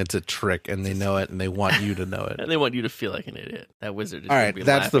illusion. It's a trick, and they know it, and they want you to know it. And they want you to feel like an idiot. That wizard is all right,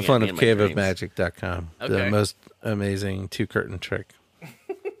 that's the fun of caveofmagic.com. Okay. The most amazing 2-curtain trick.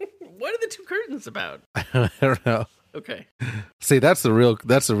 What are the 2 curtains about? I don't know. Okay. See, that's the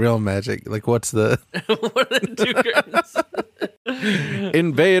real magic. Like, what's the... What are the 2 curtains?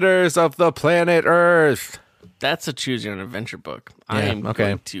 Invaders of the planet Earth. That's a choose your own adventure book. I am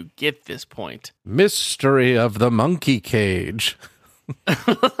going to get this point. Mystery of the monkey cage.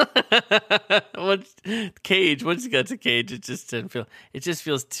 Cage. Once you got to cage, it just didn't feel. It just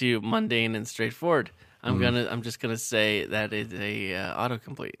feels too mundane and straightforward. I'm just gonna say that is a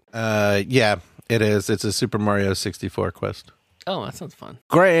autocomplete. Yeah, it is. It's a Super Mario 64 quest. Oh, that sounds fun.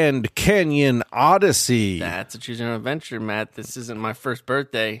 Grand Canyon Odyssey. That's a choose your own adventure, Matt. This isn't my first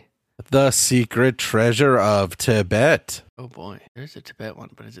birthday. The Secret Treasure of Tibet. Oh boy, there's a Tibet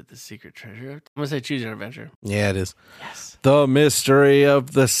one, but is it the Secret Treasure? I'm gonna say choose your adventure. Yeah, it is. Yes. The Mystery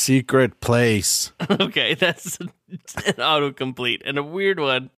of the Secret Place. Okay, that's an autocomplete and a weird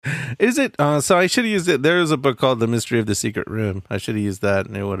one. Is it? So I should have used it. There is a book called The Mystery of the Secret Room. I should have used that,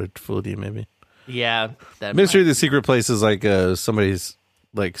 and it would have fooled you, maybe. Yeah, that Mystery of the Secret Place is like somebody's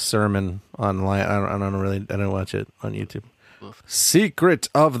like sermon online. I don't watch it on YouTube. Oof. Secret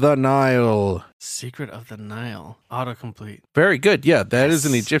of the Nile. Secret of the Nile. Autocomplete. Very good. Yeah, that is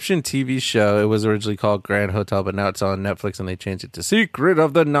an Egyptian TV show. It was originally called Grand Hotel, but now it's on Netflix and they changed it to Secret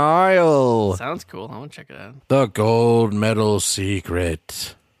of the Nile. Sounds cool. I want to check it out. The Gold Medal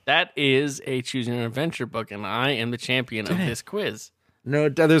Secret. That is a choose your own adventure book, and I am the champion of this quiz. No,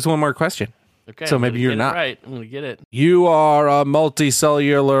 there's one more question. Okay, so maybe you're not. Right. I'm going to get it. You are a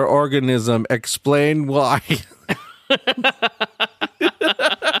multicellular organism. Explain why.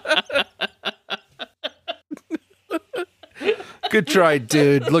 Good try,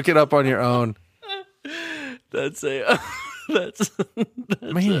 dude. Look it up on your own. That's an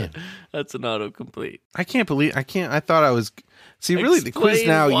autocomplete. I can't believe I thought I was. See, really, the quiz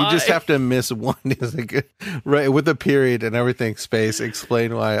now you just have to miss one. Is a good, right with a period and everything. Space.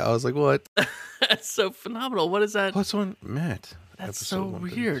 Explain why. I was like, what? That's so phenomenal. What is that? What's one, Matt? That's so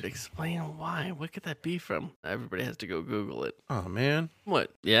weird. Explain why. What could that be from? Everybody has to go Google it. Oh man.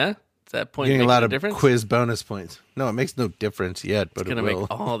 What? Yeah. Does that point Getting make a lot no of difference? quiz bonus points. No, it makes no difference yet, but It's it going to will.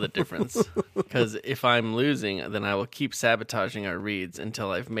 make all the difference. Because if I'm losing, then I will keep sabotaging our reads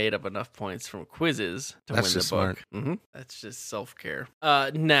until I've made up enough points from quizzes to That's win the just book. That's just self-care.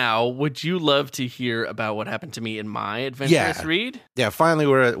 Now, would you love to hear about what happened to me in my adventurous read? Yeah, finally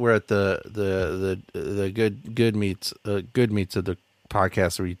we're at the good meats of the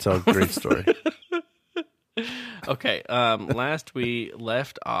podcast where you tell a great story. Okay, last we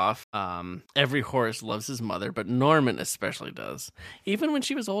left off, every horse loves his mother, but Norman especially does. Even when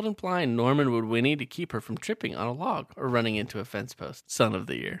she was old and blind, Norman would whinny to keep her from tripping on a log or running into a fence post. Son of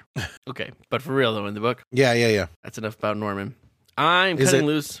the year. Okay, but for real though, in the book, Yeah. that's enough about Norman. I'm cutting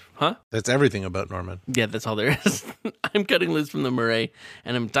loose. Huh? That's everything about Norman. Yeah, that's all there is. I'm cutting loose from the Murray,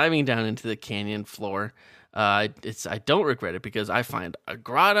 and I'm diving down into the canyon floor. I don't regret it because I find a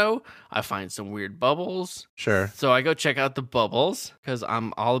grotto. I find some weird bubbles. Sure. So I go check out the bubbles because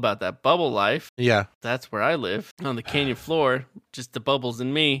I'm all about that bubble life. Yeah. That's where I live. On the canyon floor, just the bubbles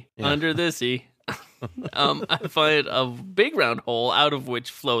and me under thisy. I find a big round hole out of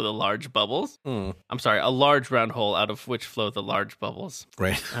which flow the large bubbles. I'm sorry, a large round hole out of which flow the large bubbles.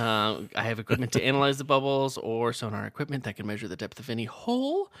 Right. I have equipment to analyze the bubbles or sonar equipment that can measure the depth of any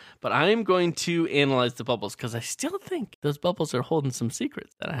hole, but I'm going to analyze the bubbles because I still think those bubbles are holding some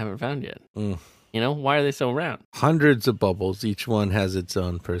secrets that I haven't found yet. You know, why are they so round? Hundreds of bubbles. Each one has its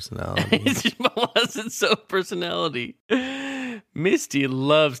own personality. Each bubble has its own personality. Misty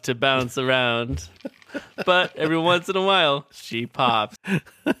loves to bounce around, but every once in a while, she pops.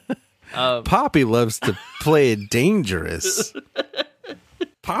 Poppy loves to play it dangerous.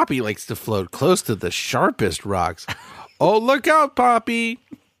 Poppy likes to float close to the sharpest rocks. Oh, look out, Poppy.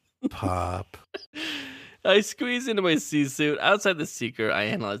 Pop. I squeeze into my sea suit. Outside the seeker, I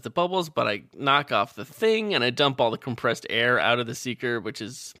analyze the bubbles, but I knock off the thing and I dump all the compressed air out of the seeker, which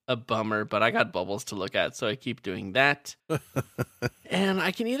is a bummer, but I got bubbles to look at, so I keep doing that. And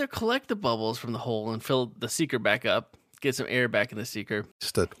I can either collect the bubbles from the hole and fill the seeker back up, get some air back in the seeker,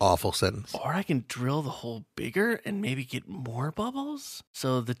 Just an awful sentence. or I can drill the hole bigger and maybe get more bubbles.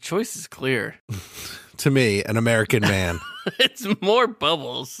 So the choice is clear. To me, an American man. It's more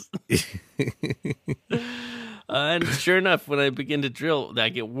bubbles. And sure enough, when I begin to drill, I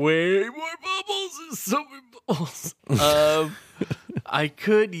get way more bubbles. There's so many bubbles. I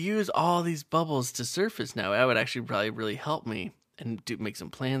could use all these bubbles to surface now. That would actually probably really help me and make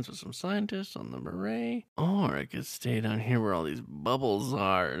some plans with some scientists on the Murray. Or I could stay down here where all these bubbles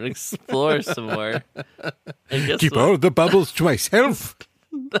are and explore some more. And guess Keep what? all the bubbles to myself.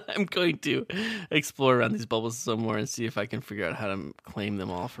 I'm going to explore around these bubbles some more and see if I can figure out how to claim them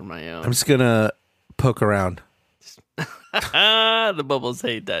all for my own. I'm just going to poke around. The bubbles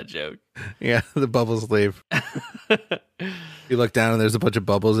hate that joke. Yeah, the bubbles leave. You look down and there's a bunch of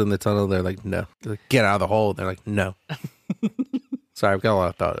bubbles in the tunnel. They're like, no. They're like, get out of the hole. They're like, no. Sorry, I've got a lot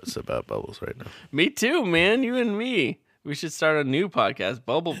of thoughts about bubbles right now. Me too, man. You and me. We should start a new podcast,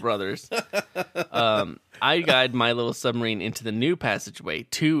 Bubble Brothers. I guide my little submarine into the new passageway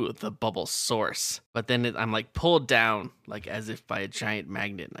to the bubble source. But then I'm like pulled down, like as if by a giant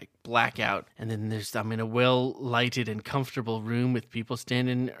magnet, like black out. And then I'm in a well-lighted and comfortable room with people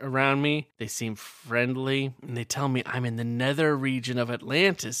standing around me. They seem friendly, and they tell me I'm in the nether region of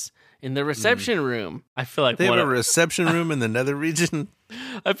Atlantis in the reception room. I feel like They have a reception room in the nether region.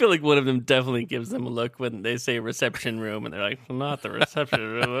 I feel like one of them definitely gives them a look when they say reception room, and they're like, well, not the reception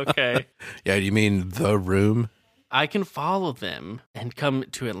room, okay. Yeah, you mean the room? I can follow them and come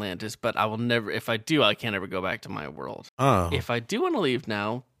to Atlantis, but I will never, if I do, I can't ever go back to my world. Oh. If I do want to leave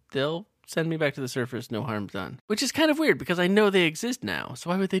now, they'll send me back to the surface, no harm done. Which is kind of weird, because I know they exist now, so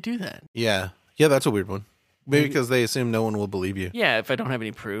why would they do that? Yeah. Yeah, that's a weird one. Maybe because they assume no one will believe you. Yeah, if I don't have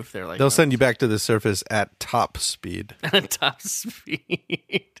any proof, they're like... They'll send you back to the surface at top speed. At top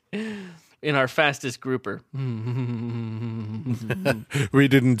speed. In our fastest grouper. We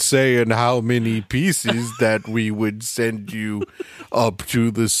didn't say in how many pieces that we would send you up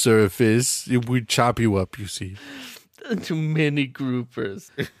to the surface. It would chop you up, you see. Too many groupers.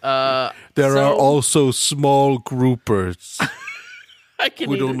 There are also small groupers. I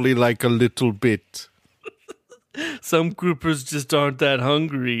can Would only like a little bit. Some groupers just aren't that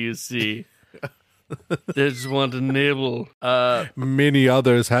hungry, you see. They just want to nibble. Many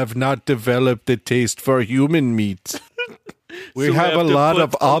others have not developed the taste for human meat. We So we have a have to lot put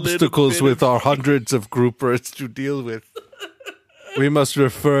of a little obstacles bit with our hundreds of groupers to deal with. We must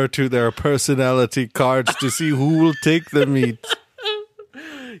refer to their personality cards to see who will take the meat.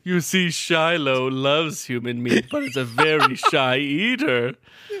 You see, Shiloh loves human meat, but is a very shy eater.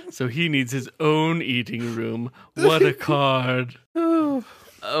 So he needs his own eating room. What a card.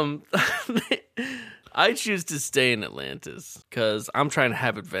 I choose to stay in Atlantis because I'm trying to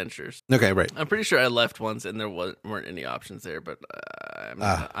have adventures. Okay, right. I'm pretty sure I left once and there weren't any options there, but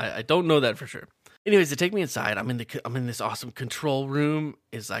I don't know that for sure. Anyways, they take me inside. I'm in this awesome control room.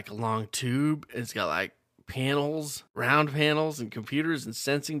 It's like a long tube. It's got like panels, round panels, and computers and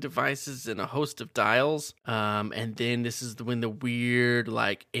sensing devices and a host of dials. And then this is when the weird,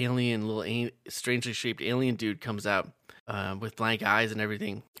 like strangely shaped alien dude comes out. With blank eyes and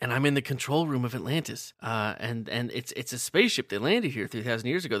everything, and I'm in the control room of Atlantis, and it's a spaceship. They landed here 3,000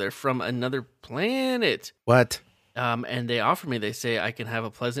 years ago. They're from another planet. What? And they offer me. They say I can have a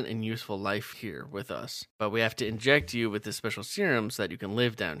pleasant and useful life here with us, but we have to inject you with this special serum so that you can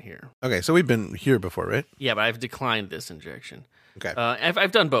live down here. Okay, so we've been here before, right? Yeah, but I've declined this injection. Okay.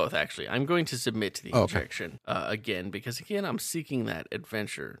 I've done both, actually. I'm going to submit to the okay. injection again because, again, I'm seeking that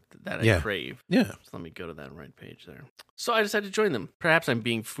adventure that I crave. Yeah. So let me go to that right page there. So I decided to join them. Perhaps I'm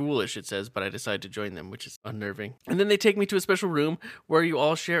being foolish, it says, but I decided to join them, which is unnerving. And then they take me to a special room where you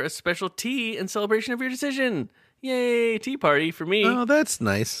all share a special tea in celebration of your decision. Yay, tea party for me. Oh, that's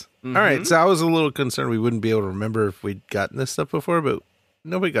nice. Mm-hmm. All right, so I was a little concerned we wouldn't be able to remember if we'd gotten this stuff before, but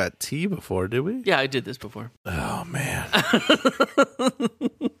nobody got tea before, did we? Yeah, I did this before. Oh, man.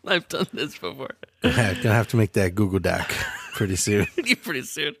 I've done this before. Gonna have to make that Google Doc pretty soon. Pretty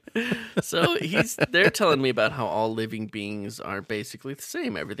soon. So they're telling me about how all living beings are basically the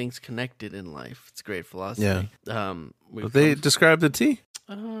same. Everything's connected in life. It's great philosophy. Yeah. They describe the tea?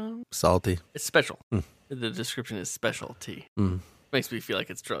 Salty. It's special. The description is special tea. Makes me feel like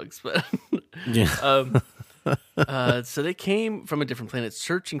it's drugs, but yeah. So they came from a different planet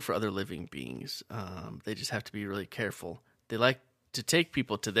searching for other living beings. They just have to be really careful. They like to take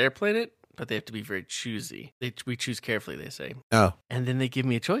people to their planet, but they have to be very choosy. We choose carefully, they say. Oh. And then they give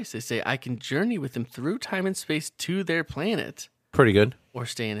me a choice. They say I can journey with them through time and space to their planet. Pretty good. Or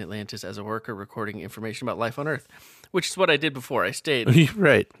stay in Atlantis as a worker recording information about life on Earth, which is what I did before. I stayed.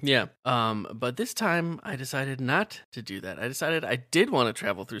 Right. Yeah. But this time I decided not to do that. I decided I did want to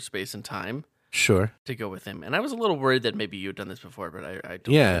travel through space and time. Sure. To go with him. And I was a little worried that maybe you had done this before, but I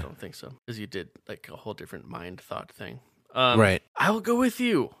don't think so. Because you did like a whole different mind thought thing. Right. I will go with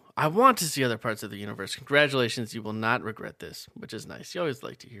you. I want to see other parts of the universe. Congratulations. You will not regret this, which is nice. You always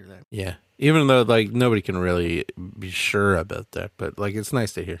like to hear that. Yeah. Even though like nobody can really be sure about that, but like it's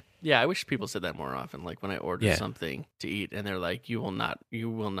nice to hear. Yeah, I wish people said that more often. Like when I order something to eat and they're like, you will not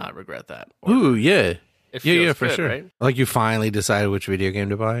regret that. Or, ooh, yeah. It feels for good, sure. Right? Like you finally decided which video game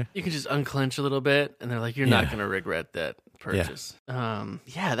to buy. You can just unclench a little bit, and they're like, "You're not going to regret that purchase."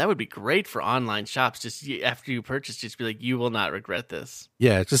 Yeah, that would be great for online shops. Just after you purchase, just be like, "You will not regret this."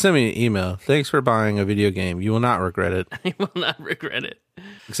 Yeah, just send me an email. Thanks for buying a video game. You will not regret it. You will not regret it.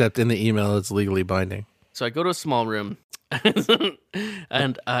 Except in the email, it's legally binding. So I go to a small room,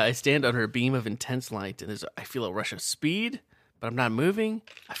 and I stand under a beam of intense light, and I feel a rush of speed. But I'm not moving.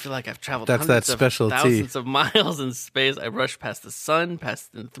 I feel like I've traveled hundreds of thousands of miles in space. I rush past the sun,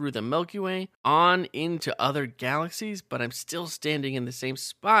 past and through the Milky Way, on into other galaxies, but I'm still standing in the same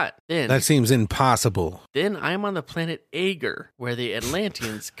spot. Then that seems impossible. Then I'm on the planet Aegir, where the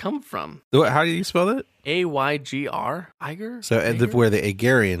Atlanteans come from. How do you spell that? Aygr? Aegir? So where the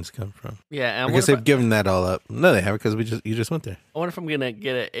Aegirians come from. Yeah, I guess they've given that all up. No, they haven't, because you just went there. I wonder if I'm gonna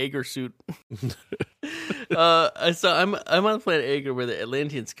get an Aegir suit. So I'm on the planet Aegir, where the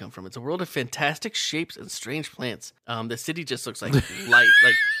Atlanteans come from. It's a world of fantastic shapes and strange plants. The city just looks like light.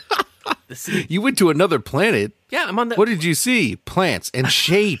 Like the city. You went to another planet. Yeah, I'm on that. What did you see? Plants and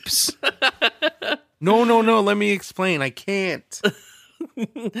shapes. No. Let me explain. I can't.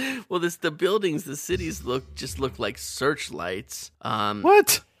 Well, the buildings, the cities look like searchlights.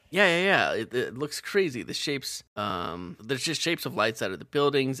 What? Yeah. It looks crazy. The shapes, there's just shapes of lights out of the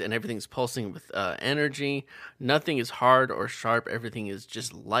buildings, and everything's pulsing with energy. Nothing is hard or sharp. Everything is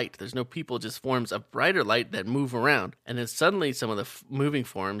just light. There's no people, just forms of brighter light that move around. And then suddenly some of the moving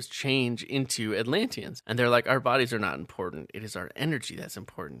forms change into Atlanteans. And they're like, our bodies are not important. It is our energy that's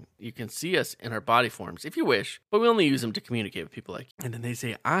important. You can see us in our body forms if you wish, but we only use them to communicate with people like you. And then they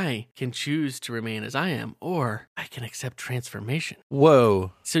say, I can choose to remain as I am, or I can accept transformation.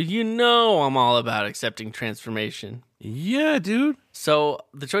 Whoa. So I'm all about accepting transformation. Yeah, dude. So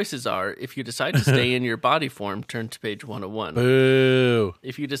the choices are, if you decide to stay in your body form, turn to page 101. Boo.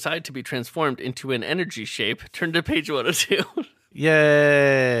 If you decide to be transformed into an energy shape, turn to page 102.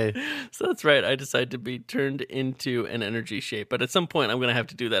 Yay. So that's right. I decide to be turned into an energy shape. But at some point, I'm going to have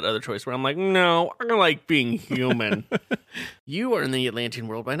to do that other choice where I'm like, no, I like being human. You are in the Atlantean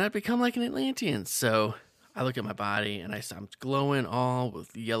world. Why not become like an Atlantean? So I look at my body and I'm glowing all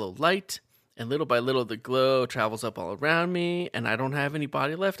with yellow light. And little by little, the glow travels up all around me, and I don't have any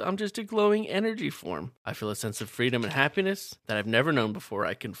body left. I'm just a glowing energy form. I feel a sense of freedom and happiness that I've never known before.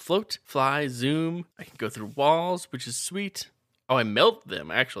 I can float, fly, zoom. I can go through walls, which is sweet. Oh, I melt them,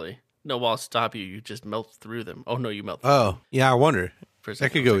 actually. No walls stop you. You just melt through them. Oh, no, you melt through them. Oh, yeah, I wonder. For a That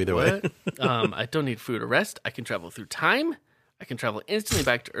second, could I go was either like, way. what? I don't need food or rest. I can travel through time. I can travel instantly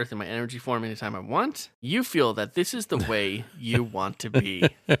back to Earth in my energy form anytime I want. You feel that this is the way you want to be.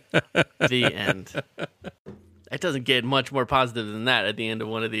 The end. It doesn't get much more positive than that at the end of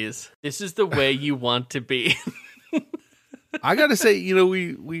one of these. This is the way you want to be. I gotta say,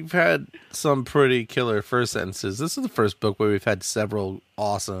 we've had some pretty killer first sentences. This is the first book where we've had several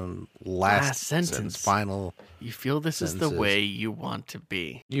awesome last sentence, final. You feel this is the sentences. way you want to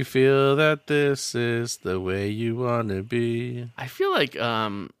be. You feel that this is the way you want to be. I feel like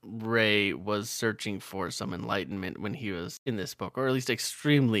Ray was searching for some enlightenment when he was in this book, or at least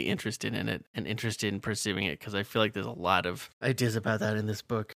extremely interested in it and interested in pursuing it, because I feel like there's a lot of ideas about that in this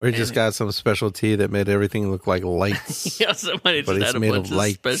book. Or he just got some specialty that made everything look like lights. Yeah, somebody But just it's had a made bunch of of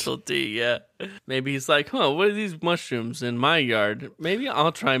lights. specialty. Yeah, maybe he's like, what are these mushrooms in my yard? Maybe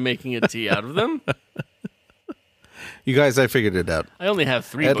I'll try making a tea out of them. You guys, I figured it out. I only have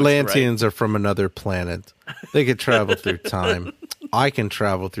 3 books to write. Atlanteans are from another planet. They could travel through time. I can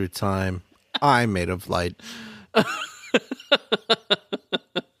travel through time. I'm made of light.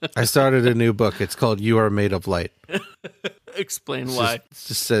 I started a new book. It's called You Are Made of Light. Explain why. It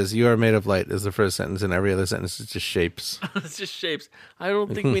just says You Are Made of Light is the first sentence, and every other sentence is just shapes. It's just shapes. I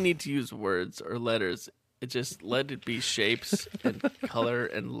don't think we need to use words or letters. It just let it be shapes and color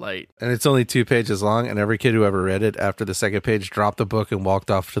and light. And it's only 2 pages long, and every kid who ever read it after the second page dropped the book and walked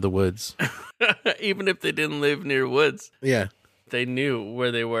off to the woods. Even if they didn't live near woods, Yeah, they knew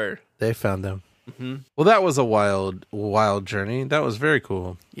where they were. they found them. Mm-hmm. Well, that was a wild journey. That was very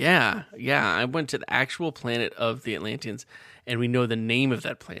cool. Yeah. I went to the actual planet of the Atlanteans, and we know the name of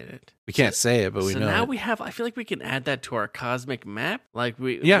that planet. We can't say it, but we So know now it. I feel like we can add that to our cosmic map. Like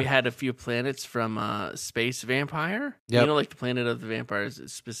we Yeah. had a few planets from Space Vampire. Yep. Like the planet of the vampires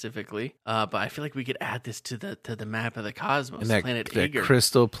specifically. But I feel like we could add this to the map of the cosmos. And that Planet that Aegir.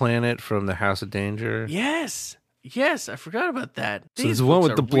 crystal planet from the House of Danger. Yes, I forgot about that. So These there's one books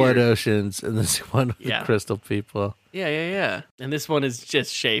with the are blood weird. oceans, and there's one with Yeah. the crystal people. Yeah. And this one is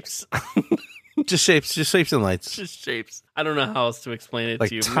just shapes. Just shapes and lights. Just shapes. I don't know how else to explain it Like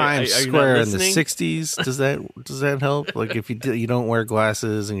to you. Times Are you not Square in the listening? 60s. Does that help? Like if you don't wear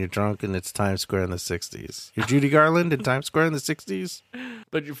glasses and you're drunk, and it's Times Square in the 60s. You're Judy Garland in Times Square in the 60s.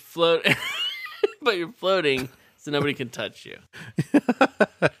 But you're floating, so nobody can touch you.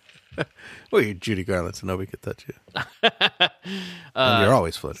 Well, you're Judy Garland, so nobody could touch you. And you're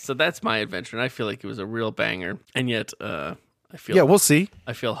always floating. So that's my adventure, and I feel like it was a real banger. And yet, I feel Yeah, we'll see.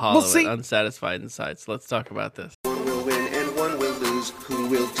 I feel hollow see. and unsatisfied inside. So let's talk about this. One will win and one will lose. Who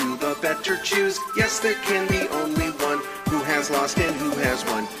will do the better choose? Yes, there can be only one. Who has lost and who has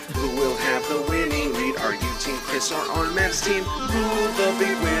won? Who will have the winning lead? Are you Team Chris or on Matt's team? Who will the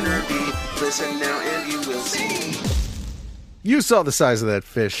big winner be? Listen now and you will see. You saw the size of that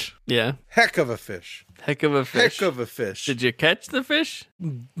fish. Yeah, Heck of a fish. heck of a fish. Heck of a fish. Did you catch the fish?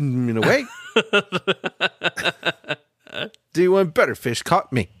 In a way. Do you want better fish?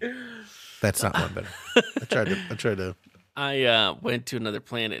 Caught me. That's not one better. I tried to. I went to another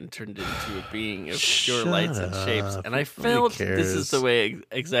planet and turned into a being of pure Shut lights and shapes, and I felt this is the cares? way,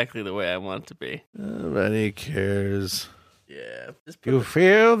 exactly the way I want to be. Nobody cares. Yeah, just put You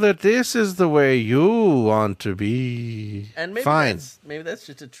feel that this is the way you want to be. And maybe Fine. that's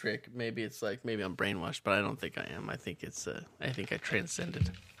just a trick. Maybe it's like maybe I'm brainwashed, but I don't think I am. I think it's I think I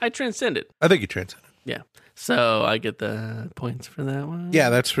transcended. I transcended. I think you transcended. Yeah. So I get the points for that one. Yeah,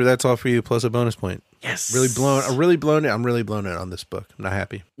 that's all for you plus a bonus point. Yes. I'm really blown it on this book. I'm not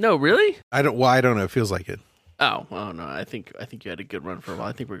happy. No, really? I don't know. It feels like it. Oh, well, no. I think you had a good run for a while.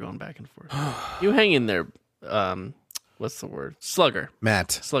 I think we're going back and forth. You hang in there. What's the word? Slugger.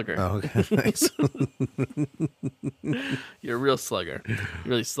 Matt. Slugger. Oh, okay. Thanks. You're a real slugger. You're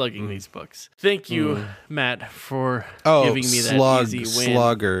really slugging these books. Thank you, Matt, for Oh, giving me that easy win.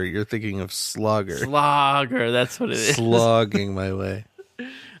 slugger. You're thinking of slugger. Slugger. That's what it is. Slugging my way.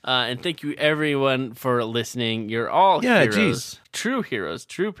 And thank you, everyone, for listening. You're all Yeah, heroes. geez. True heroes,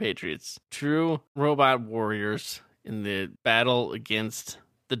 true patriots, true robot warriors in the battle against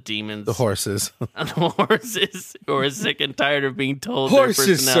the demons. The horses. And the horses who are sick and tired of being told Horses,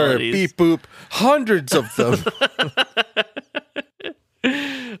 their sir. personalities. Beep boop. Hundreds of them.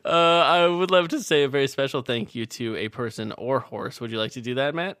 I would love to say a very special thank you to a person or horse. Would you like to do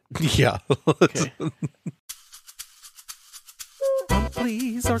that, Matt? Yeah. Okay.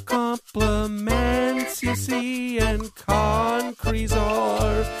 Complees are compliments, you see, and concretes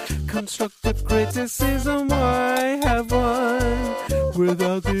are constructive criticism. Why have one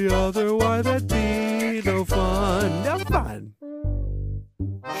without the other? Why that be no fun? No fun.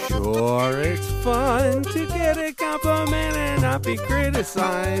 Sure, it's fun to get a compliment and not be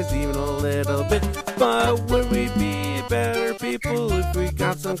criticized even a little bit. But would we be better people if we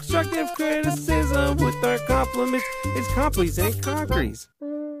got some constructive criticism with our compliments? It's complees and concretes.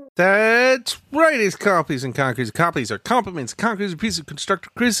 That's right, it's complees and concretes. Complees are compliments. Concretes are a piece of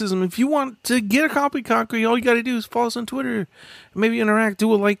constructive criticism. If you want to get a complete concrete, all you got to do is follow us on Twitter. Maybe interact,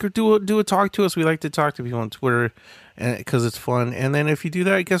 do a like, or do a talk to us. We like to talk to people on Twitter because it's fun. And then if you do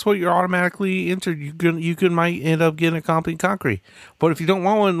that, guess what? You're automatically entered. You might end up getting a complete concrete. But if you don't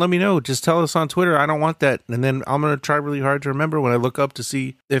want one, let me know. Just tell us on Twitter, I don't want that. And then I'm going to try really hard to remember when I look up to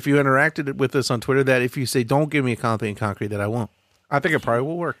see if you interacted with us on Twitter that if you say, don't give me a complete concrete, that I won't. I think it probably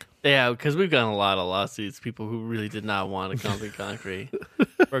will work. Yeah, because we've gotten a lot of lawsuits. People who really did not want a complete concrete.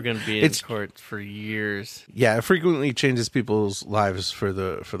 We're going to be in court for years. Yeah, it frequently changes people's lives for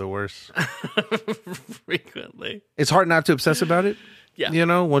the worse. Frequently. It's hard not to obsess about it. Yeah. You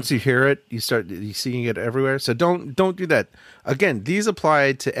know, once you hear it, you seeing it everywhere. So don't do that. Again, these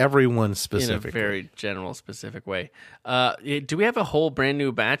apply to everyone specifically. In a very general, specific way. Do we have a whole brand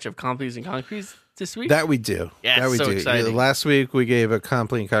new batch of complees and concretes this week? That we do. Yeah, that we so do. exciting. Last week we gave a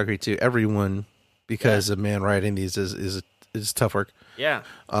complete and concrete to everyone because a man writing these is tough work. Yeah.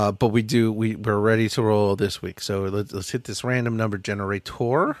 But we're ready to roll this week. So let's hit this random number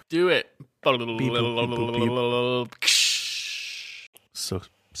generator. Do it. Beep, beep, beep, So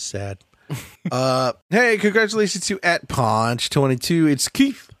sad. Hey, congratulations to @Ponch22. It's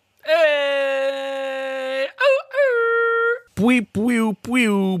Keith. Hey! Pew, pew,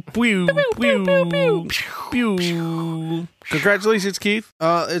 pew, pew, pew, pew. Congratulations, Keith.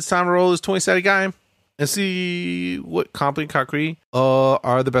 It's time to roll this 20-sided guy and see what complete concrete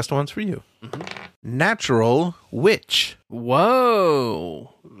are the best ones for you. Mm-hmm. Natural witch. Whoa,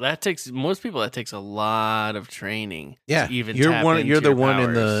 most people. That takes a lot of training. Yeah, to even you're tap one. into You're the your one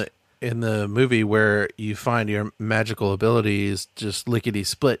powers. in the movie where you find your magical abilities just lickety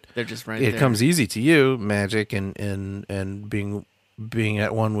split. They're just right It there. comes easy to you, magic and being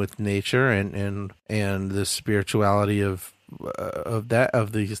at one with nature and the spirituality of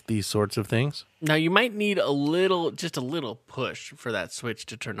these sorts of things. Now you might need just a little push for that switch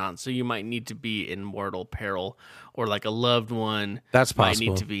to turn on. So you might need to be in mortal peril, or like a loved one. That's might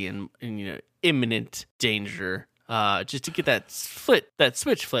possible. need to be in imminent danger, just to get that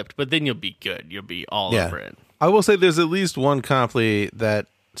switch flipped. But then you'll be good. You'll be all over it. I will say there's at least one complete that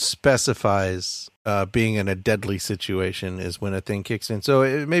specifies being in a deadly situation is when a thing kicks in. So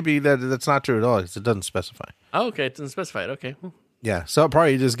it may be that's not true at all because it doesn't specify. Oh, okay. It doesn't specify it. Okay. Well, Yeah, so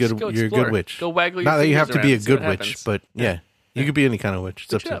probably just go you're a explore. good witch. Go waggle your Not that you have fingers to be a around, see what good witch, happens. but yeah, you could be any kind of witch.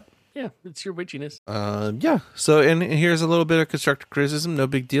 It's up to you. Yeah, it's your witchiness. Yeah. So, and here's a little bit of constructive criticism. No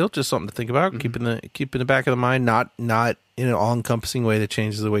big deal. Just something to think about. Mm-hmm. Keep in the back of the mind. Not in an all encompassing way that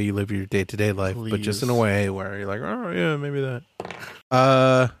changes the way you live your day to day life, but just in a way where you're like, oh yeah, maybe that.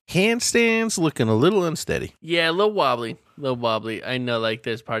 Handstands looking a little unsteady. Yeah, a little wobbly. I know, like,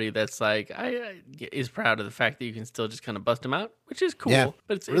 there's party that's like, is proud of the fact that you can still just kind of bust them out, which is cool. Yeah,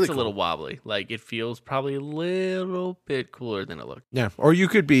 but it's really a little wobbly. Like, it feels probably a little bit cooler than it looked. Yeah. Or you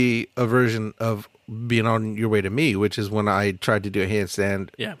could be a version of being on your way to me, which is when I tried to do a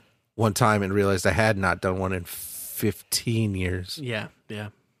handstand one time and realized I had not done one in 15 years. Yeah.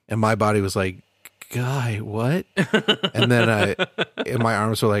 And my body was like, guy, what? And then my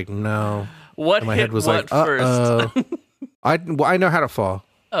arms were like, no. What and my hit head was what like, first? I know how to fall.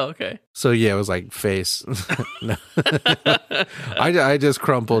 Oh, okay. So yeah, it was like face. No. I just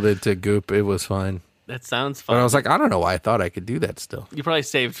crumpled into goop. It was fine. That sounds fun. But I was like, I don't know why I thought I could do that still. You probably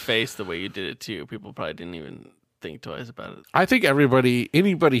saved face the way you did it too. People probably didn't even think twice about it. I think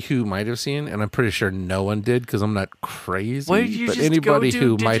anybody who might have seen, and I'm pretty sure no one did because I'm not crazy. Why did you but just anybody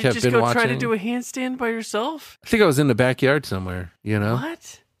who did might you have just been go watching, try to do a handstand by yourself? I think I was in the backyard somewhere. You know,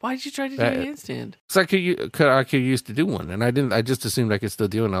 What? Why did you try to do a handstand? because I could used to do one, and I didn't. I just assumed I could still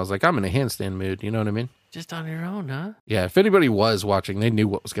do it. And I was like, I'm in a handstand mood. You know what I mean? Just on your own, huh? Yeah. If anybody was watching, they knew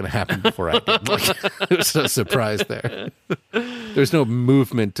what was going to happen before I did. Like, there was no surprise there. There's no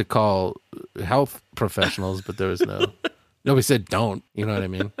movement to call health professionals, but there was no. Nobody said don't. You know what I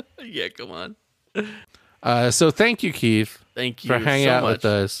mean? Yeah, come on. So thank you, Keith. Thank you for hanging so out much. with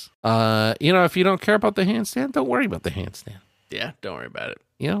us. If you don't care about the handstand, don't worry about the handstand. Yeah, don't worry about it.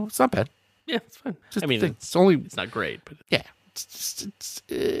 It's not bad. Yeah, it's fine. Just I mean, it's only it's not great, but it's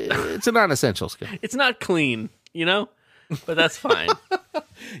a non-essential skill. it's not clean, you know? but that's fine.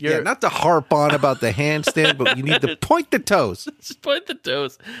 Yeah, not to harp on about the handstand, but you need to point the toes. Just point the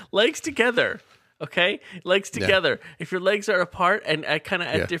toes, legs together. Okay, legs together. If your legs are apart and kind of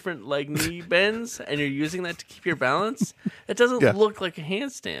at different like knee bends, and you're using that to keep your balance, it doesn't look like a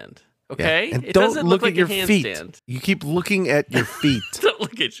handstand. Okay, And it don't doesn't look look at like your a feet. handstand. You keep looking at your feet. Don't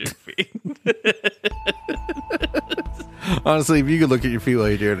look at your feet. Honestly, if you could look at your feet while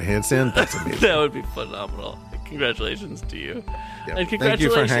you're doing a handstand, that's amazing. That would be phenomenal. Congratulations to you. Yep. And Thank you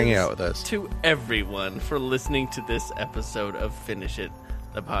congratulations for hanging out with us. to everyone for listening to this episode of Finish It,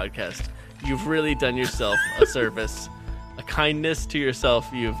 the podcast. You've really done yourself a service, a kindness to yourself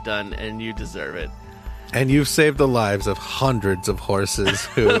you've done, and you deserve it. And you've saved the lives of hundreds of horses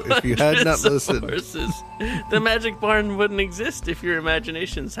who, if you had not Hundreds of listened... horses. The Magic Barn wouldn't exist if your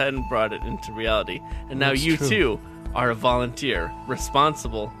imaginations hadn't brought it into reality. And now That's you, true. too, are a volunteer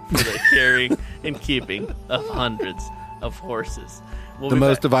responsible for the caring and keeping of hundreds of horses. We'll The be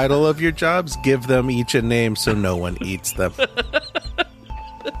most back. vital of your jobs, give them each a name so no one eats them.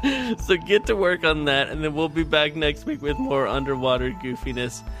 So get to work on that, and then we'll be back next week with more underwater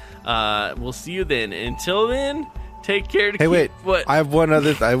goofiness. We'll see you then. Until then, take care. Hey, wait! What? I have one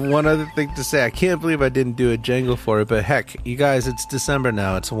other thing to say. I can't believe I didn't do a jingle for it, but heck, you guys, it's December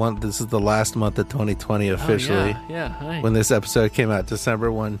now. This is the last month of 2020 officially. Oh, yeah. Hi. When this episode came out,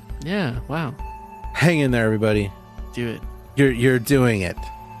 December 1. Yeah. Wow. Hang in there, everybody. Do it. You're doing it.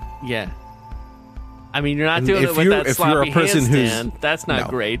 Yeah. I mean, you're not And doing if it with you- that if you're a sloppy person who's- handstand. That's not No.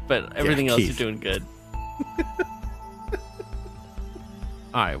 great, but everything else Keith. you're doing good.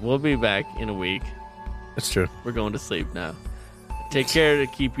 All right, we'll be back in a week. That's true. We're going to sleep now. Take care to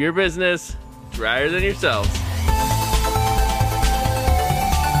keep your business drier than yourselves.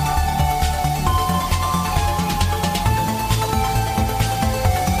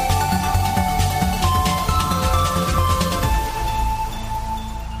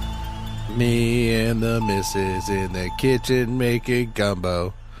 Me and the missus in the kitchen making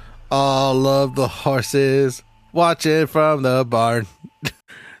gumbo. All of the horses watching from the barn.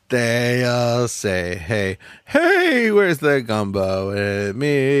 They all say, hey, hey, where's the gumbo? And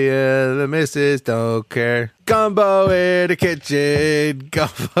me and the missus don't care. Gumbo in the kitchen,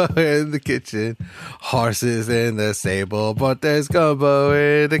 gumbo in the kitchen. Horses in the stable, but there's gumbo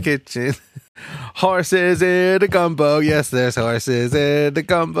in the kitchen. Horses in the gumbo, yes, there's horses in the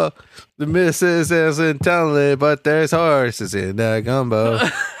gumbo. The missus isn't telling it, but there's horses in the gumbo.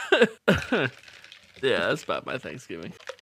 Yeah, that's about my Thanksgiving.